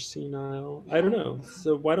like, you're senile. I don't know.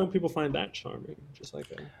 So why don't people find that charming? Just like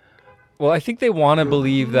Well, I think they want to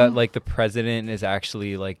believe that like the president is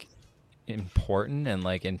actually like important and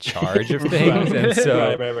like in charge of things, and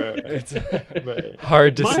so it's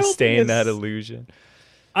hard to sustain that illusion.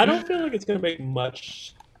 I don't feel like it's going to make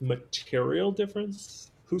much material difference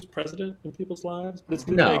who's president in people's lives, but it's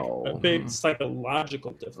going to make a big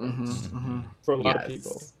psychological difference for a lot of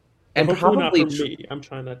people. And hopefully not for me. I'm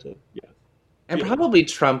trying not to, And probably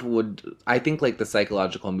Trump would, I think, like, the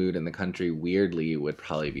psychological mood in the country, weirdly, would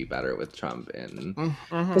probably be better with Trump in.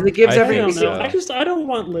 Because it gives everyone... I don't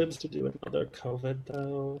want libs to do another COVID,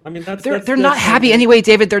 though. I mean, they're not happy anyway,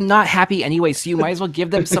 David. They're not happy anyway, so you might as well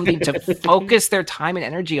give them something to focus their time and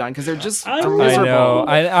energy on, because they're just miserable. I know.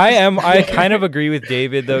 I kind of agree with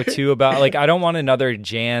David, though, too, about, like, I don't want another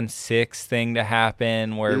Jan 6 thing to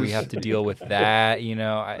happen where we have to deal with that, you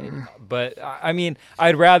know. But, I mean,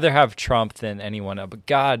 I'd rather have Trump than anyone else. But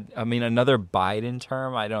God, I mean, another Biden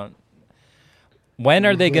term, I don't. When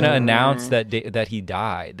are they going to announce that he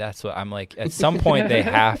died? That's what I'm like. At some point, they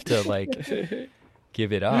have to like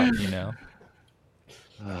give it up, you know.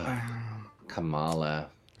 Kamala.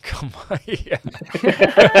 Come on, yeah.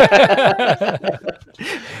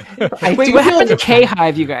 Wait, what happened to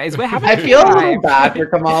K-Hive, you guys? What happened? I feel a little bad for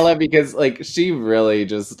Kamala because, like, she really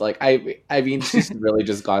just like I mean, she's really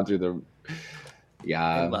just gone through the. Yeah,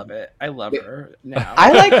 I love it. I love her now.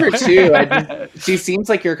 I like her too. She seems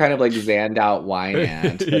like you're kind of like zanned out wine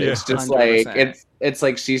aunt, but it's just 100%. Like it's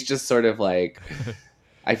like she's just sort of like.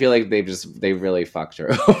 I feel like they really fucked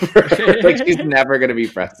her over. Like, she's never gonna be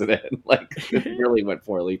president. Like, it really went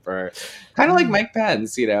poorly for her. Kind of like Mike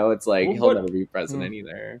Pence, you know. It's like he'll never be president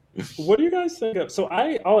either. What do you guys think of? So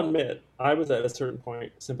I'll admit I was at a certain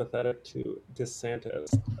point sympathetic to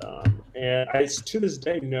DeSantis, and I to this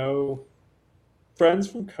day know friends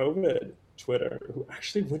from COVID Twitter who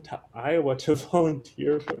actually went to Iowa to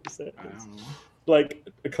volunteer for DeSantis, like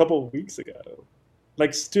a couple of weeks ago.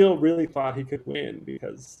 Like, still really thought he could win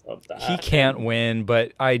because of that. He can't win,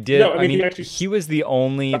 but I did. No, I mean, he was the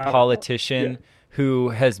only politician who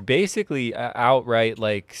has basically outright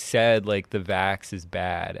like said like the vax is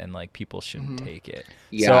bad and like people shouldn't take it.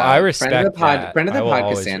 Yeah, so I respect that. Friend of the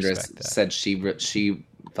pod, Cassandra, said she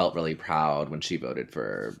felt really proud when she voted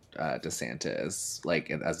for DeSantis, like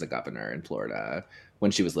as the governor in Florida when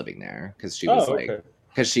she was living there, because she was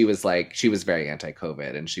because she was very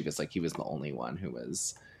anti-COVID, and she was like, he was the only one who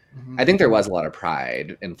was. I think there was a lot of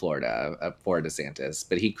pride in Florida for DeSantis,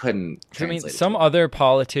 but he couldn't. I mean, some other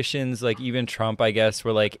politicians, like even Trump, I guess,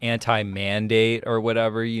 were like anti-mandate or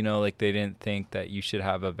whatever. You know, like they didn't think that you should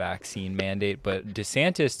have a vaccine mandate. But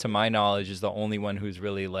DeSantis, to my knowledge, is the only one who's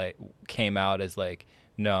really like came out as like,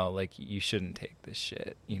 no, like you shouldn't take this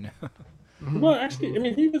shit. You know. Well, actually, I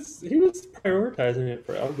mean, he was prioritizing it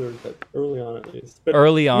for elders early on, at least. But,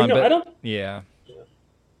 early on, but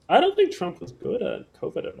I don't think Trump was good at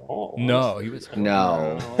COVID at all. No, he was.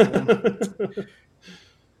 No.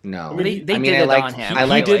 No. They did it on him. I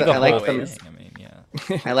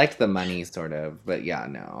liked the money, sort of, but yeah,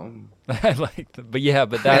 no. I liked the, but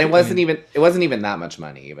that. And it wasn't even that much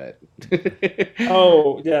money, but.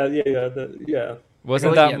 Yeah.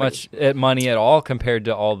 Wasn't that much money at all compared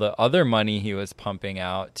to all the other money he was pumping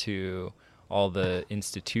out to all the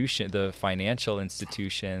the financial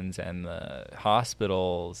institutions and the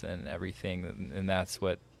hospitals and everything, and that's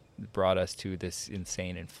what brought us to this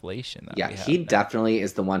insane inflation that we have he now. Definitely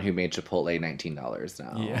is the one who made Chipotle $19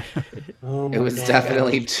 now. Yeah. It was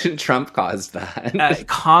definitely Trump caused that.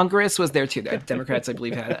 Congress was there too. The Democrats, I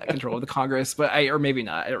believe, had control of the Congress, but or maybe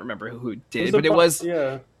not. I don't remember who did, but it was.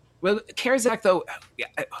 Yeah. Well, CARES Act, though,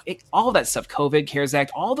 all of that stuff, COVID, CARES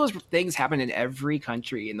Act, all those things happened in every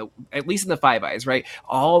country, at least in the Five Eyes, right?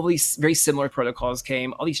 All these very similar protocols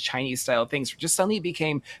came, all these Chinese-style things just suddenly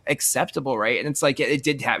became acceptable, right? And it's like,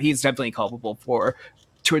 he's definitely culpable for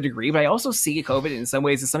to a degree, but I also see COVID in some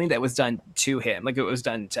ways as something that was done to him, like it was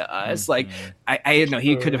done to us. Like I didn't know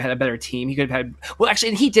he could have had a better team. He could have had actually,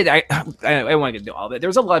 and he did. I want to get into all of it. There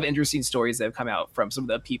was a lot of interesting stories that have come out from some of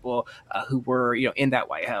the people who were in that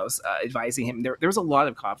White House advising him. There was a lot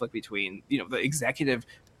of conflict between the executive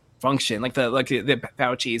function, like the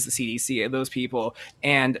Fauci's, the CDC, those people,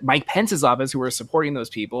 and Mike Pence's office, who were supporting those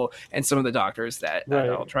people, and some of the doctors that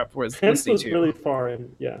Donald Trump was Pence listening was to. really far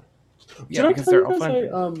in, yeah. Yeah, Did because I they're tell all you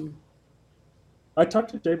guys fun. I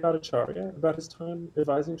talked to Jay Bhattacharya about his time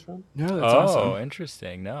advising Trump. No, that's Oh, awesome.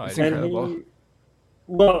 interesting. No, I It's didn't. incredible.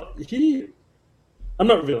 I'm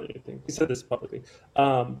not revealing anything. He said this publicly.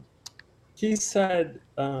 He said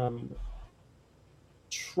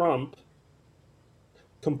Trump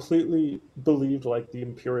completely believed like the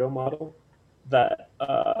imperial model that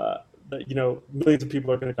millions of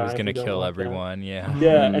people are going to die. He was going to if we don't kill lock down. everyone. Yeah.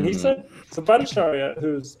 Yeah, and he said, so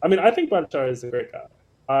Bhattacharya, I think Bhattacharya is a great guy.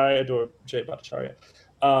 I adore Jay Bhattacharya.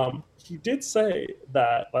 He did say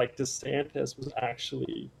that like DeSantis was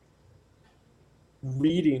actually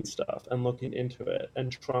reading stuff and looking into it,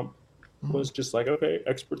 and Trump was just like, okay,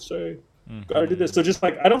 experts say, gotta do this. So just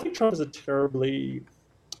like, I don't think Trump is a terribly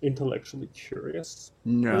intellectually curious.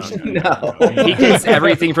 No. He gets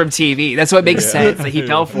everything from TV. That's what makes sense that he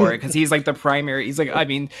fell for it, because he's like the primary. He's like, I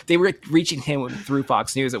mean, they were reaching him through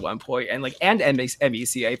Fox News at one point, and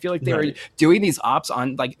NBC. I feel like they were doing these ops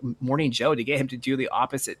on like Morning Joe to get him to do the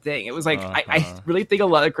opposite thing. It was like I really think a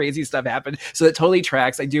lot of crazy stuff happened. So that totally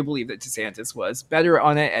tracks. I do believe that DeSantis was better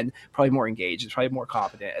on it and probably more engaged and probably more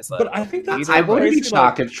competent as But I think that's I wouldn't be crazy,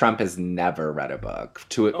 shocked like- if Trump has never read a book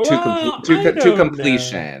to I don't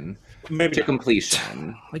completion. Maybe To not.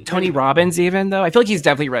 completion. like Tony Robbins, even though I feel like he's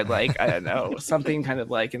definitely read like I don't know something kind of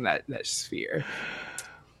like in that sphere.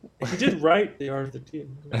 He did write The Art of the Deal.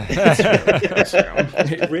 That's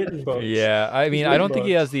true. Written books. Yeah, I mean, I Written don't think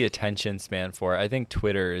he books. has the attention span for it. I think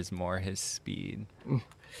Twitter is more his speed.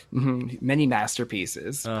 Many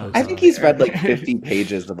masterpieces. I think he's read like 50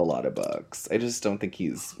 pages of a lot of books. I just don't think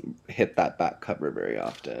he's hit that back cover very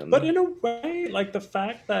often. But in a way, like the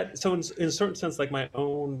fact that, so in a certain sense, like my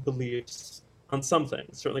own beliefs on some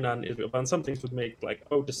things, certainly not in Israel, but on some things would make like,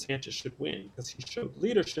 oh, DeSantis should win because he showed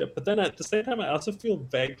leadership. But then at the same time, I also feel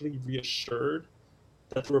vaguely reassured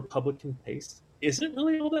that the Republican base isn't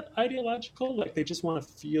really all that ideological. Like they just want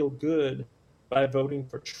to feel good by voting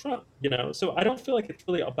for Trump, So I don't feel like it's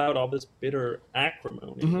really about all this bitter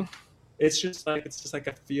acrimony. It's just like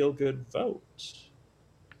a feel good vote.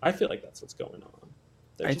 I feel like that's what's going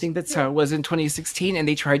on. I think that's how it was in 2016, and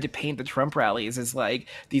they tried to paint the Trump rallies as like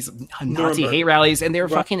these Nazi hate rallies, and they were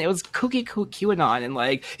fucking. It was kooky QAnon, and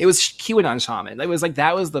like it was QAnon shaman. It was like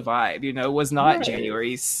that was the vibe, It was not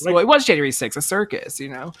January. Well, it was January 6th, a circus,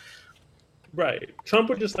 Right. Trump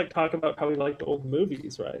would just like talk about how he liked old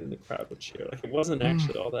movies, right? And the crowd would cheer. Like it wasn't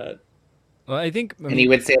actually all that. Well, I think, and he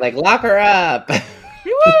would say like, "Lock her up."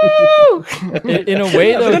 in a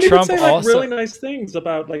way, though, but then Trump he would say, like, also really nice things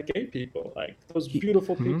about like gay people, like those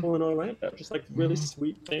beautiful people in Orlando, just like really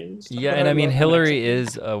sweet things. Yeah, and I mean, Hillary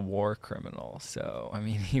is a war criminal, so I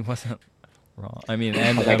mean, he wasn't wrong. I mean,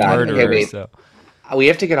 and a murderer. Okay, so we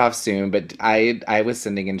have to get off soon, but I was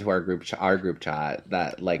sending into our group chat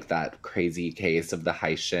that like that crazy case of the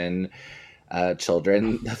Haitian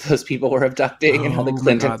children that those people were abducting and how the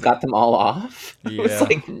Clintons got them all off. Yeah. I was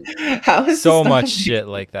like, how is so this much not- shit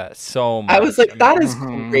like that. So much. I was like, that is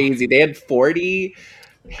crazy. They had 40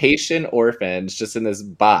 Haitian orphans just in this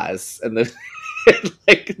bus, and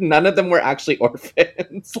like none of them were actually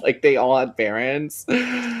orphans. Like they all had parents.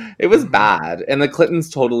 It was bad, and the Clintons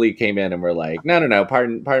totally came in and were like, no,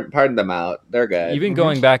 pardon them out. They're good. Even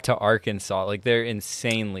going back to Arkansas, like they're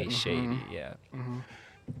insanely shady. Yeah.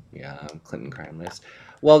 Yeah, Clinton crime list.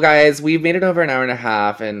 Well, guys, we've made it over an hour and a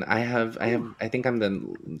half, and I think I'm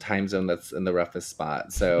the time zone that's in the roughest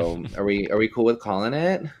spot. So, are we cool with calling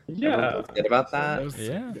it? Yeah. Everyone feels good about that.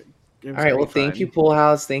 Yeah. All right. Well, thank you, Pool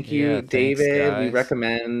House. Thank you, Yeah, thanks, David. We guys.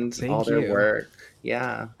 recommend Thank all their you. work.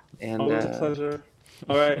 Yeah, and Always a pleasure.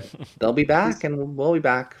 All right. they'll be back, and we'll be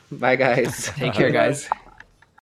back. Bye, guys. Take care, guys.